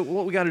said, well,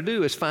 what we got to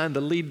do is find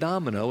the lead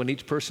domino in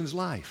each person's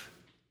life.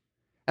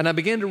 And I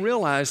began to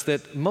realize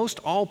that most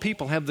all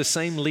people have the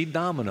same lead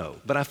domino,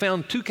 but I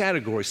found 2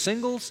 categories,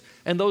 singles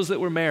and those that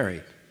were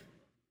married.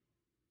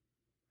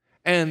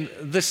 And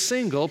the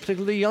single,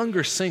 particularly the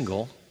younger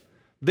single,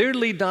 Their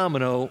lead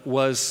domino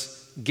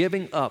was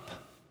giving up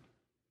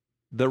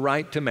the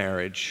right to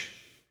marriage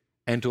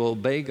and to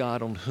obey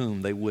God on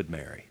whom they would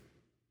marry.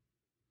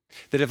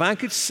 That if I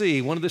could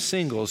see one of the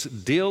singles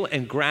deal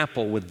and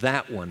grapple with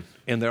that one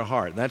in their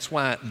heart, that's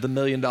why the $1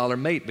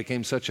 Million Mate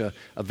became such a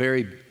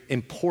very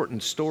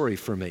important story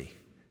for me.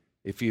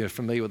 If you're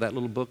familiar with that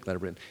little book that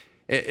I've written,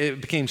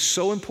 it became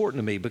so important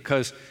to me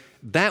because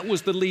that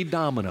was the lead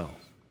domino.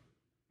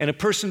 And a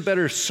person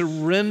better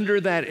surrender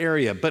that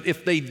area. But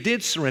if they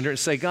did surrender and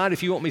say, God,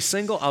 if you want me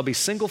single, I'll be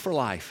single for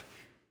life.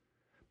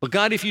 But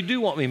God, if you do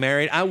want me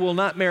married, I will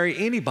not marry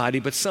anybody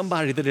but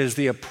somebody that is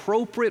the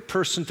appropriate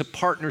person to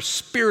partner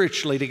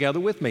spiritually together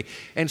with me.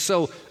 And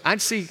so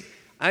I'd see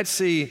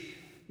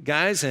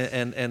guys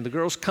and the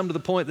girls come to the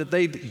point that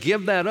they'd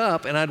give that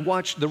up, and I'd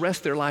watch the rest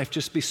of their life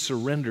just be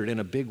surrendered in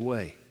a big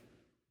way.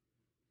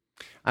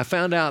 I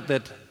found out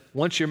that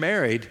once you're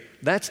married,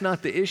 that's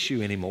not the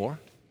issue anymore.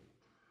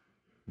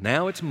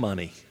 Now it's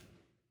money.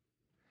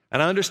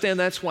 And I understand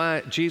that's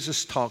why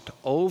Jesus talked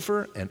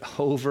over and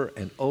over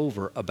and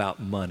over about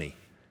money.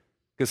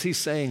 Because he's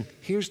saying,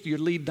 here's your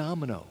lead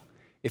domino.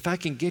 If I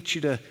can get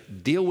you to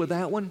deal with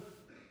that one,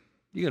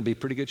 you're going to be in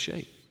pretty good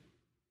shape.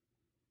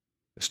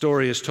 The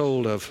story is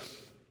told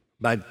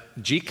by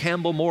G.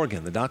 Campbell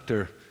Morgan,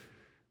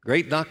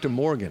 great Dr.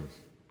 Morgan,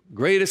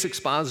 greatest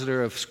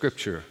expositor of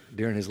Scripture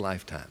during his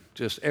lifetime.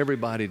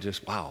 Everybody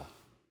wow,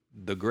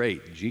 the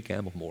great G.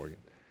 Campbell Morgan.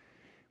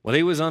 Well,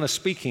 he was on a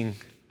speaking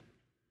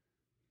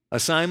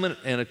assignment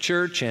in a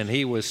church, and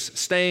he was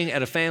staying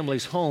at a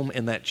family's home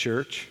in that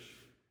church.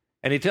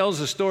 And he tells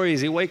the story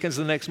as he awakens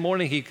the next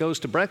morning. He goes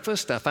to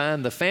breakfast. I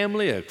find the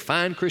family, a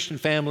fine Christian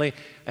family,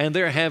 and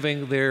they're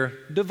having their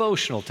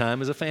devotional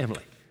time as a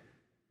family.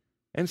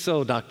 And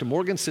so Dr.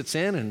 Morgan sits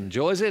in and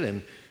enjoys it,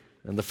 and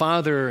the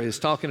father is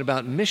talking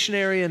about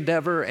missionary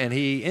endeavor, and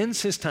he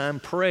ends his time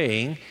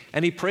praying,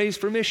 and he prays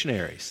for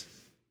missionaries.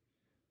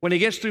 When he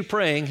gets through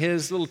praying,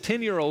 his little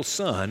 10-year-old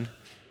son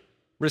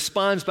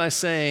responds by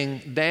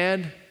saying,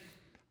 Dad,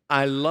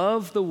 I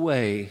love the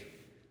way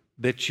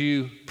that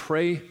you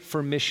pray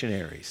for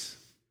missionaries.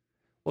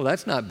 Well,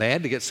 that's not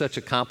bad to get such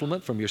a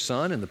compliment from your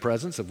son in the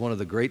presence of one of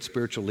the great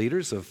spiritual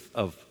leaders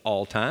of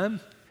all time.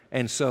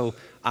 And so,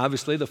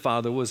 obviously, the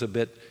father was a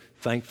bit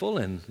thankful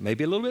and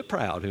maybe a little bit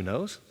proud, who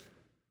knows?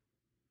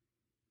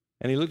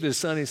 And he looked at his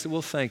son and he said,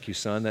 well, thank you,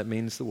 son. That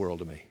means the world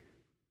to me.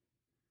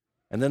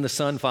 And then the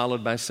son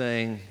followed by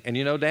saying, and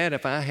you know, Dad,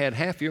 if I had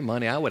half your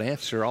money, I would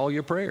answer all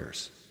your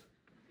prayers.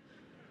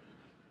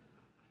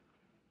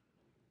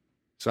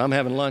 So I'm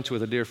having lunch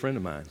with a dear friend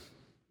of mine.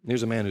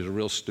 Here's a man who's a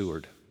real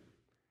steward.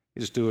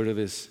 He's a steward of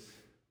his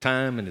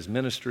time and his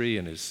ministry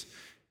and his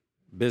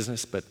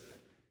business, but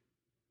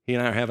he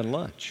and I are having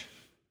lunch.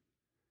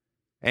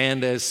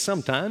 And as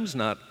sometimes,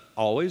 not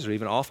always or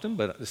even often,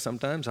 but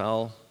sometimes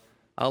I'll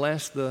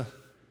ask the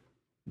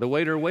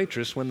waiter or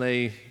waitress when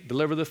they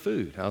deliver the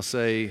food. I'll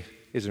say,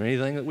 is there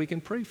anything that we can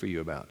pray for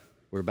you about?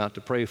 We're about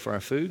to pray for our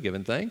food,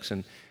 giving thanks,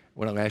 and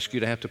we don't ask you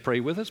to have to pray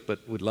with us,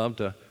 but we'd love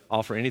to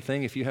offer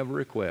anything if you have a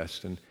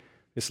request. And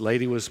this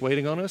lady was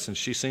waiting on us, and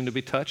she seemed to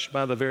be touched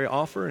by the very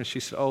offer, and she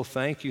said, oh,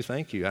 thank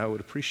you. I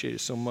would appreciate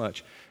it so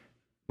much.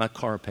 My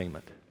car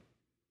payment.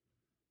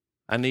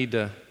 I need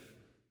to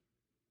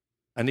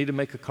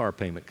make a car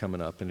payment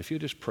coming up, and if you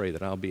just pray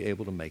that I'll be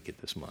able to make it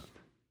this month.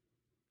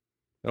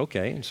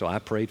 Okay, and so I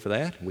prayed for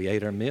that. We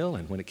ate our meal,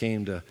 and when it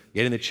came to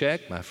getting the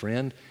check, my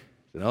friend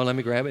said, oh, let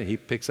me grab it. He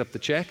picks up the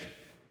check,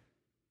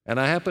 and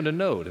I happened to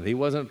note, and he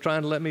wasn't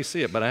trying to let me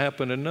see it, but I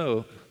happened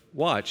to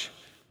watch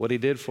what he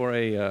did for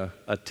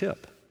a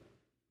tip.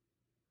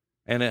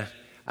 And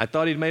I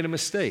thought he'd made a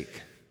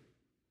mistake.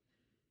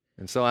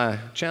 And so I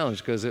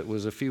challenged because it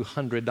was a few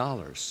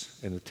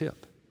 $100s in the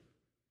tip.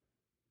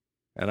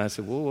 And I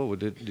said, whoa,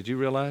 did you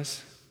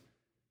realize?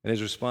 And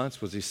his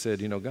response was, he said,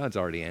 you know, God's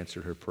already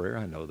answered her prayer.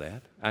 I know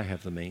that. I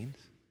have the means.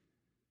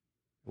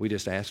 We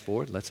just asked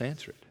for it. Let's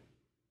answer it.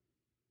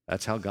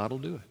 That's how God will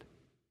do it.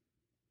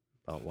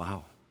 Oh,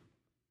 wow.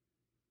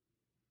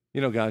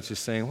 You know, God's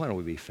just saying, why don't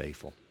we be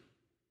faithful?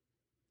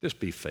 Just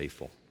be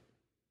faithful.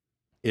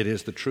 It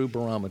is the true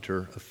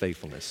barometer of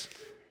faithfulness,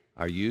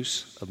 our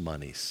use of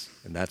monies.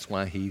 And that's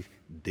why he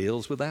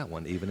deals with that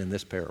one, even in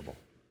this parable.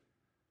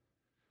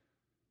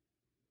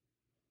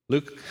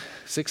 Luke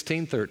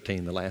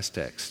 16:13, the last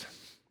text,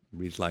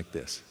 reads like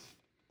this.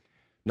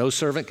 No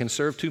servant can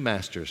serve two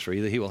masters, for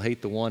either he will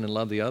hate the one and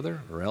love the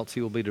other, or else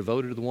he will be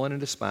devoted to the one and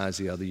despise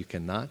the other. You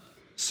cannot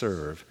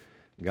serve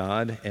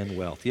God and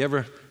wealth. You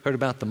ever heard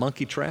about the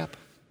monkey trap?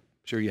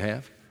 Sure you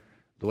have.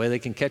 The way they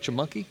can catch a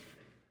monkey?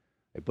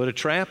 They put a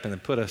trap and they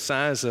put a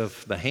size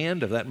of the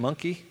hand of that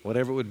monkey,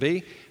 whatever it would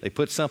be. They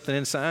put something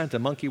inside the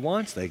monkey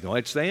wants. They go,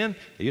 it's in.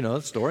 You know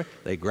the story.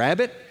 They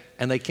grab it,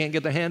 and they can't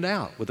get their hand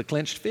out with a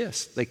clenched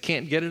fist. They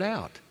can't get it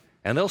out.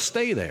 And they'll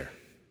stay there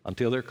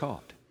until they're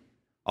caught.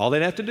 All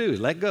they'd have to do is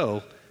let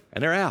go,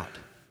 and they're out.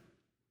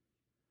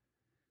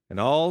 And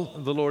all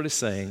the Lord is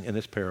saying in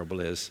this parable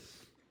is,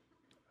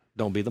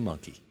 don't be the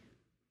monkey.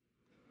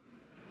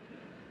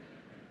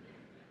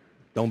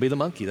 Don't be the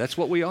monkey. That's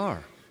what we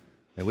are.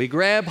 And we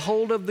grab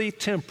hold of the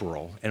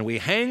temporal and we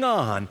hang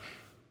on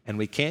and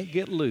we can't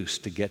get loose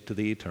to get to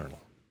the eternal.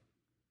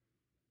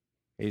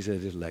 He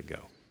said, just let go.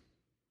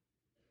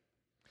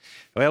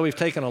 Well, we've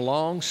taken a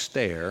long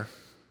stare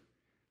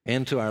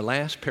into our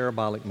last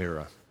parabolic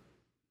mirror.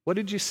 What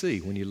did you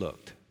see when you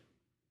looked?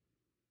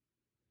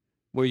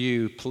 Were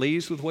you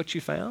pleased with what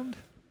you found?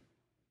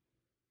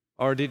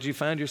 Or did you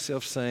find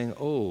yourself saying,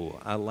 oh,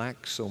 I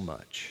lack so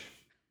much?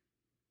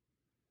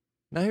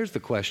 Now here's the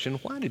question,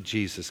 why did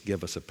Jesus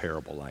give us a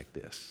parable like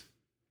this?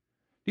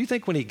 Do you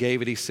think when he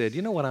gave it, he said,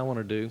 you know what I want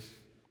to do?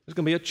 There's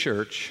going to be a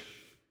church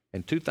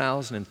in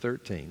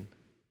 2013.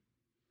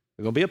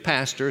 There's going to be a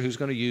pastor who's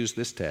going to use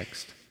this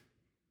text.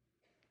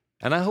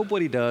 And I hope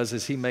what he does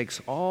is he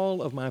makes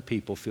all of my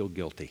people feel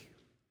guilty.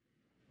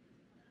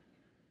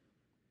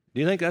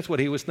 Do you think that's what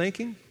he was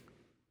thinking?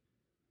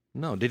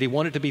 No. Did he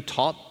want it to be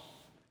taught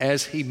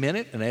as he meant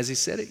it and as he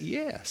said it?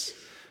 Yes.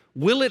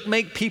 Will it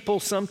make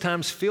people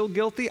sometimes feel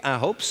guilty? I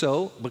hope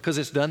so, because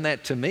it's done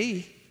that to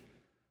me.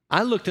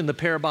 I looked in the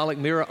parabolic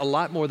mirror a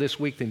lot more this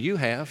week than you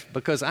have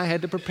because I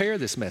had to prepare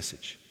this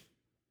message.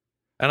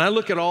 And I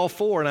look at all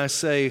four and I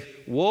say,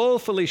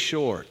 woefully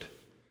short.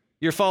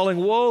 You're falling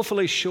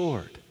woefully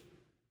short.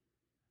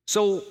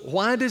 So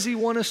why does he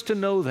want us to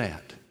know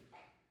that?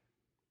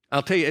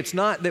 I'll tell you, it's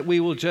not that we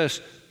will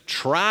just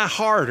try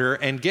harder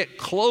and get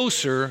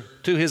closer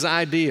to his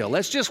ideal.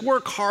 Let's just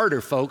work harder,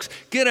 folks.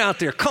 Get out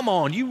there. Come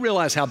on, you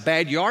realize how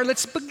bad you are.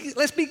 Let's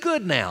be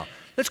good now.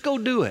 Let's go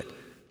do it.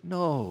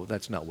 No,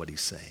 that's not what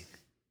he's saying.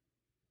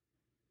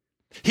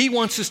 He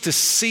wants us to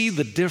see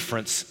the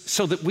difference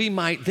so that we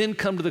might then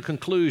come to the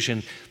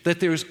conclusion that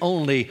there's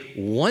only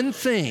one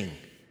thing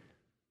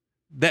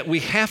that we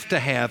have to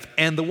have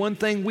and the one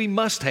thing we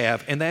must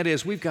have, and that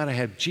is we've got to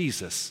have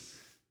Jesus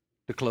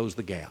to close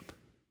the gap.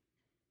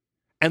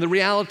 And the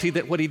reality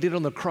that what he did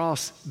on the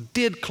cross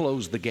did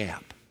close the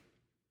gap.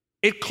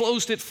 It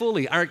closed it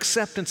fully. Our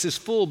acceptance is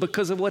full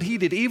because of what he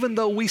did. Even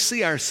though we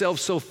see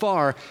ourselves so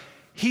far,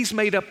 he's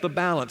made up the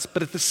balance.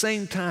 But at the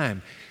same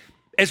time,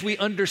 as we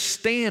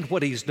understand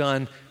what he's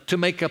done to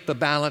make up the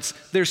balance,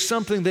 there's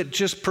something that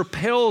just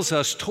propels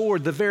us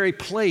toward the very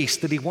place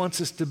that he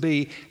wants us to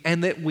be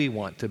and that we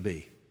want to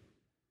be.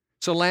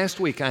 So last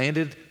week I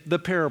ended the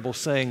parable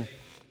saying,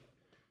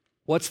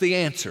 what's the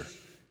answer?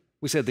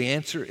 We said the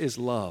answer is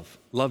love.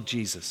 Love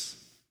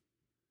Jesus.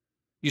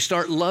 You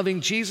start loving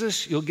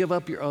Jesus, you'll give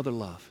up your other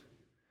love.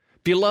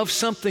 If you love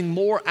something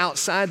more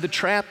outside the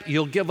trap,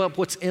 you'll give up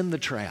what's in the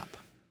trap.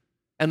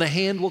 And the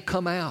hand will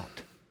come out.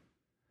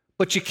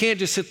 But you can't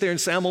just sit there and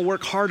say, I'm going to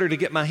work harder to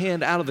get my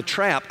hand out of the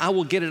trap. I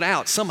will get it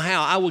out.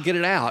 Somehow I will get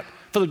it out.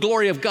 For the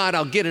glory of God,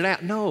 I'll get it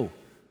out. No.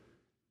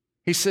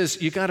 He says,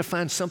 you got to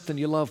find something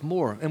you love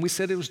more. And we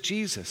said it was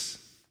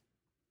Jesus.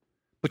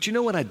 But you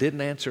know what I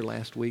didn't answer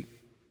last week?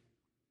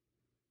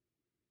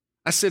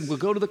 I said, we'll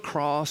go to the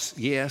cross,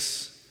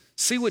 yes.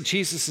 See what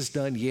Jesus has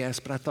done, yes.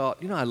 But I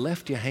thought, I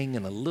left you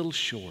hanging a little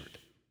short.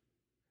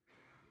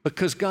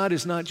 Because God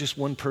is not just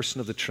one person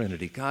of the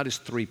Trinity. God is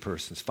three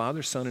persons,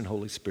 Father, Son, and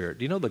Holy Spirit.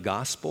 Do you know the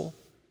gospel,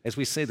 as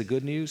we say the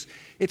good news?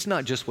 It's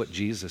not just what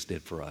Jesus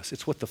did for us.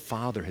 It's what the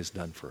Father has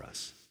done for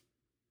us.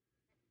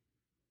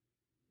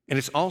 And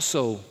it's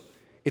also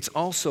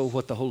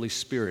what the Holy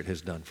Spirit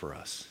has done for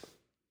us.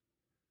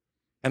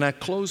 And I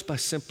close by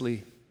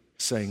simply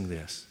saying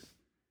this.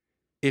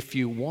 If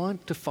you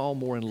want to fall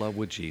more in love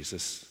with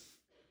Jesus,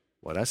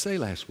 what did I say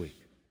last week?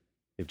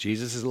 If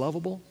Jesus is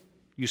lovable,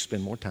 you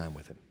spend more time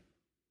with him.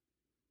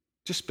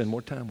 Just spend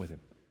more time with him,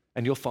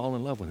 and you'll fall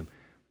in love with him.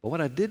 But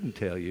what I didn't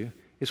tell you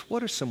is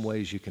what are some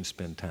ways you can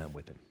spend time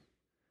with him?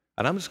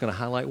 And I'm just going to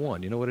highlight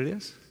one. You know what it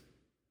is?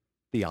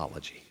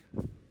 Theology.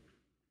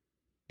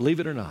 Believe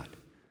it or not,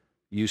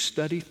 you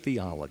study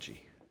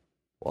theology.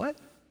 What?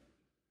 Do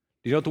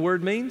you know what the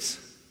word means?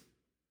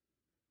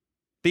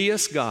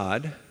 Theos,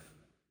 God,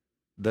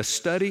 the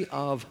study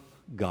of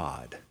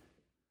God.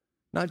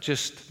 Not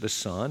just the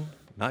Son,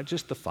 not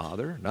just the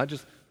Father, not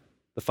just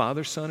the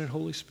Father, Son, and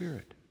Holy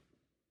Spirit.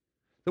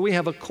 So we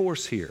have a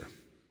course here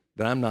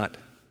that I'm not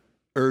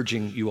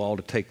urging you all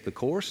to take the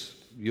course.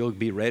 You'll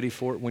be ready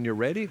for it when you're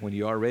ready. When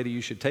you are ready, you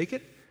should take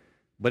it.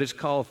 But it's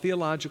called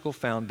Theological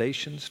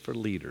Foundations for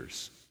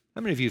Leaders.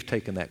 How many of you have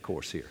taken that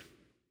course here?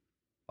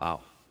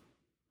 Wow.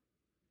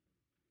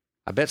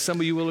 I bet some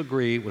of you will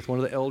agree with one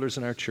of the elders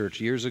in our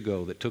church years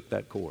ago that took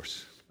that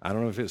course. I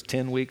don't know if it was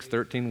 10 weeks,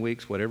 13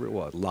 weeks, whatever it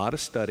was. A lot of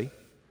study,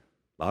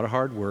 a lot of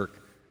hard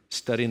work,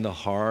 studying the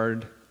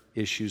hard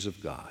issues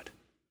of God.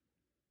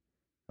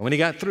 And when he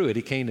got through it,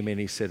 he came to me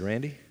and he said,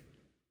 Randy,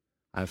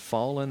 I've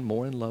fallen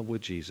more in love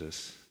with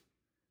Jesus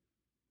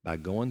by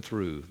going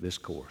through this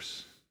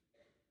course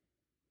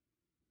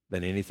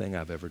than anything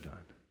I've ever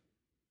done.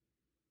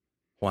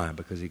 Why?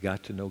 Because he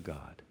got to know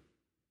God.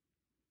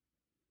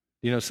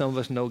 Some of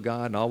us know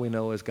God, and all we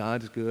know is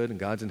God's good, and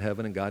God's in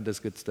heaven, and God does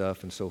good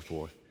stuff, and so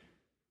forth.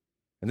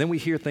 And then we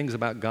hear things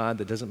about God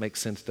that doesn't make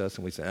sense to us,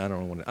 and we say, I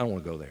don't want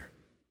to go there.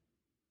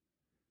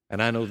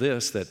 And I know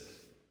this,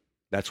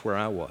 that's where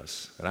I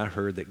was. And I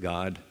heard that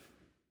God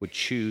would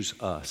choose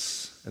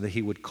us and that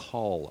he would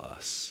call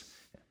us.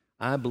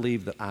 I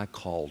believed that I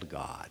called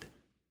God.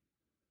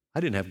 I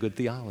didn't have good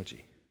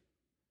theology.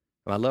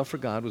 My love for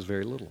God was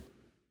very little.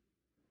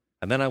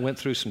 And then I went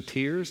through some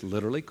tears,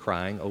 literally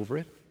crying over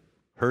it,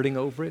 hurting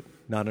over it,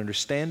 not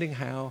understanding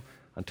how,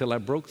 until I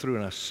broke through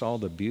and I saw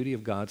the beauty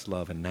of God's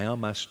love. And now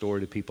my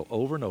story to people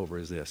over and over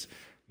is this.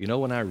 You know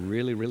when I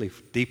really, really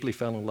deeply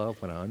fell in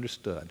love? When I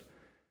understood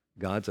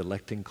God's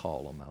electing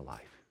call on my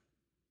life.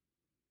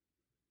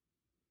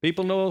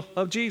 People know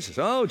of Jesus.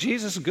 Oh,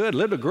 Jesus is good,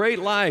 lived a great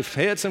life,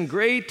 he had some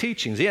great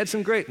teachings, he had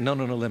some great...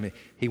 No,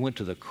 he went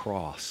to the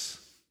cross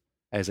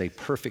as a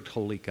perfect,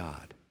 holy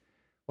God.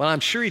 Well, I'm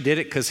sure he did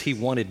it because he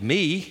wanted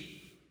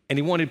me, and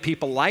he wanted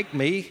people like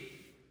me.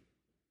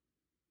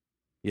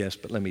 Yes,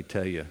 but let me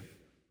tell you,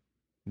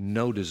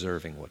 no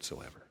deserving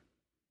whatsoever.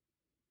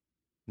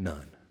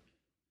 None.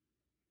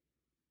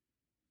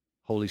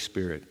 Holy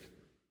Spirit,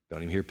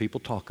 don't even hear people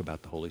talk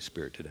about the Holy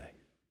Spirit today.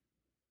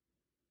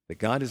 That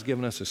God has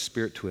given us a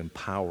spirit to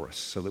empower us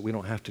so that we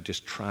don't have to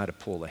just try to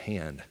pull the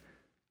hand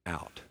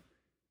out,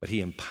 but he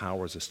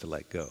empowers us to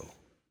let go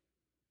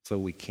so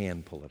we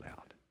can pull it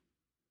out.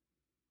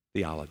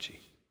 Theology.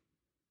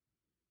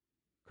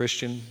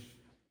 Christian,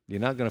 you're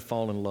not going to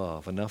fall in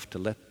love enough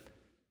to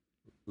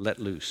let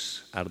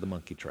loose out of the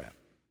monkey trap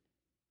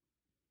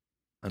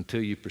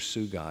until you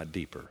pursue God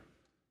deeper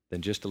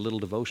than just a little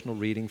devotional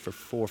reading for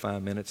 4 or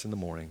 5 minutes in the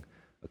morning,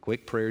 a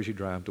quick prayer as you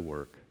drive to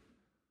work,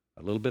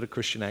 a little bit of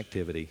Christian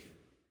activity,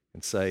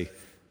 and say,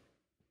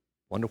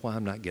 wonder why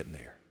I'm not getting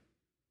there.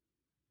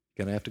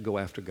 Going to have to go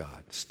after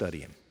God, study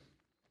him,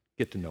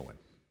 get to know him,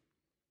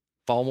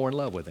 fall more in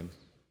love with him.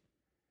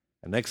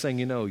 And next thing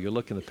you know, you'll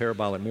look in the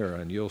parabolic mirror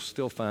and you'll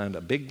still find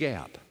a big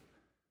gap,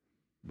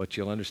 but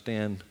you'll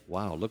understand,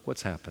 wow, look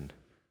what's happened.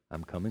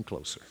 I'm coming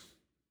closer.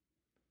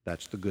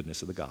 That's the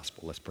goodness of the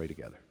gospel. Let's pray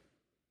together.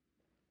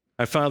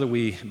 Our Father,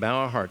 we bow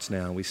our hearts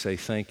now and we say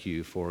thank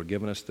you for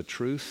giving us the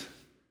truth.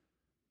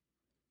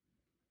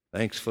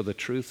 Thanks for the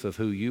truth of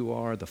who you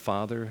are, the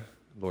Father,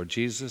 Lord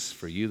Jesus,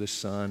 for you, the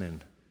Son,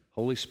 and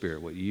Holy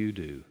Spirit, what you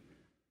do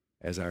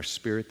as our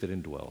spirit that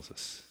indwells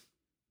us.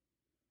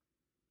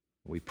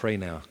 We pray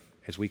now,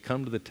 as we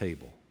come to the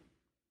table,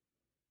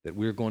 that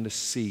we're going to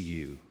see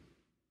you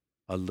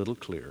a little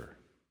clearer,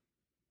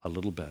 a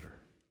little better.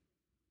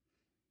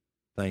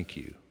 Thank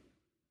you.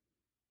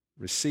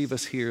 Receive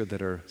us here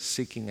that are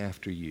seeking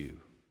after you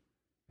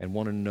and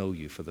want to know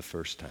you for the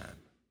first time.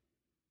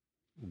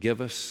 Give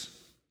us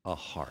a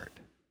heart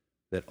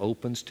that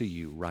opens to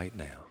you right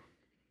now.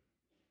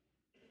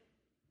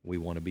 We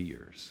want to be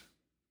yours.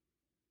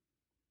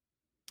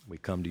 We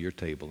come to your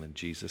table in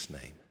Jesus'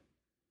 name.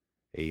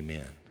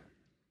 Amen.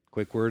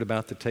 Quick word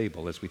about the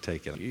table as we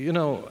take it. You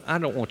know, I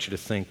don't want you to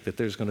think that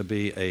there's going to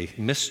be a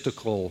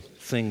mystical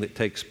thing that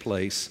takes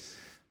place,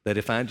 that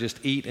if I just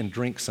eat and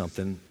drink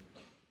something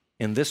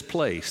in this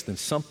place, then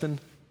something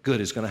good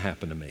is going to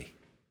happen to me.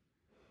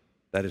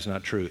 That is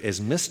not true.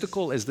 As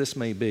mystical as this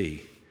may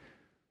be,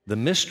 the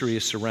mystery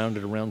is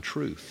surrounded around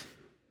truth.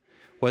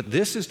 What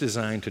this is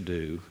designed to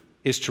do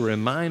is to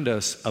remind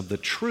us of the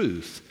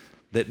truth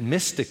that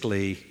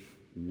mystically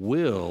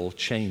will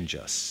change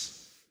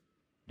us.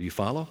 Do you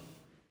follow?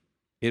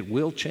 It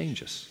will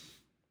change us.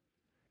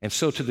 And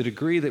so to the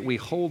degree that we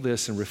hold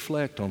this and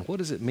reflect on what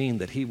does it mean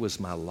that he was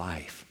my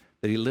life,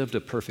 that he lived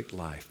a perfect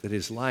life, that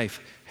his life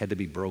had to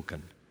be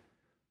broken,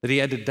 that he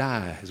had to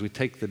die as we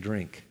take the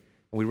drink,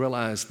 and we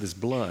realize this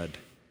blood,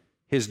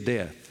 his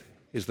death,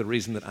 is the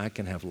reason that I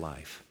can have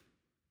life.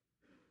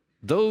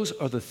 Those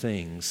are the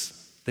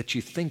things that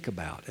you think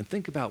about, and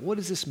think about, what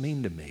does this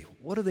mean to me?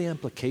 What are the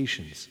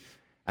implications?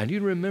 And you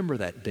remember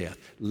that death.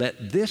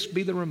 Let this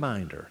be the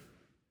reminder.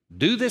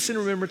 Do this in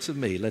remembrance of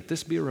me. Let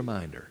this be a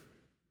reminder.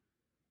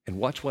 And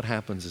watch what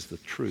happens as the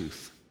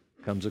truth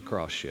comes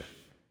across you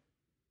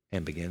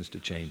and begins to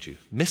change you.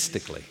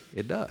 Mystically,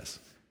 it does,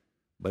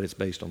 but it's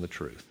based on the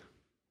truth.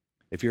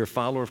 If you're a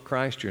follower of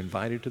Christ, you're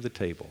invited to the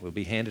table. It will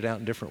be handed out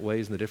in different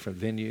ways in the different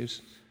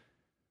venues.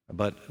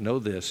 But know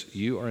this,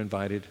 you are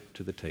invited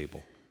to the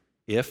table.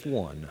 If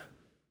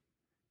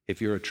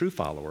you're a true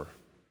follower,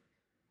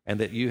 and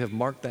that you have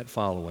marked that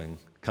following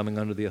coming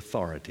under the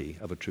authority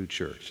of a true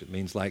church. It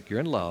means like you're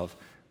in love,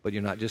 but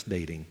you're not just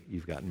dating,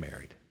 you've gotten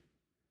married.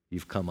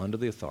 You've come under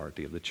the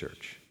authority of the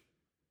church.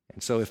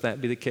 And so if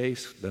that be the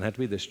case, doesn't have to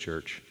be this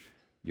church,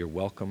 you're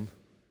welcome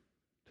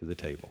to the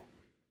table.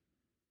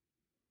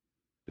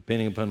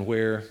 Depending upon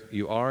where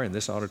you are in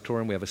this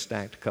auditorium, we have a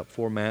stacked cup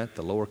format.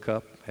 The lower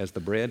cup has the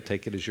bread.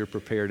 Take it as you're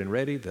prepared and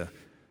ready. The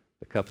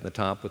cup in the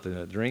top with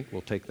the drink,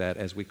 we'll take that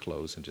as we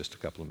close in just a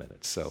couple of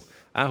minutes. So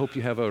I hope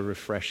you have a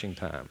refreshing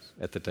time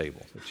at the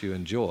table, that you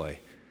enjoy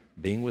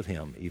being with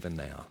him even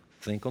now.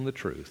 Think on the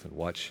truth and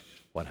watch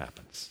what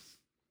happens.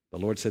 The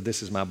Lord said,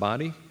 "This is my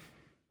body,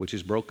 which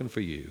is broken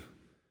for you.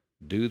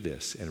 Do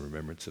this in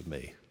remembrance of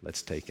me."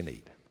 Let's take and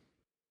eat.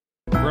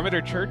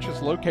 Perimeter Church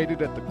is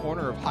located at the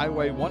corner of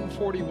Highway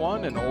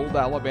 141 and Old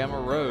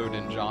Alabama Road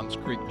in Johns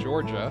Creek,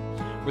 Georgia,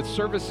 with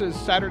services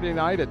Saturday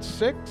night at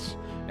 6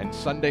 and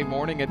Sunday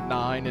morning at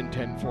 9 and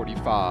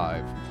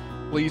 10:45.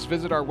 Please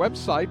visit our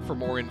website for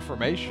more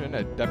information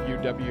at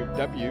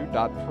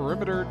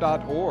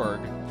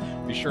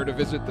www.perimeter.org. Be sure to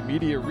visit the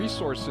Media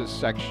Resources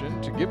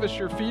section to give us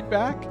your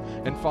feedback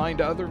and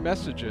find other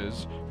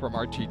messages from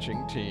our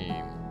teaching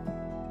team.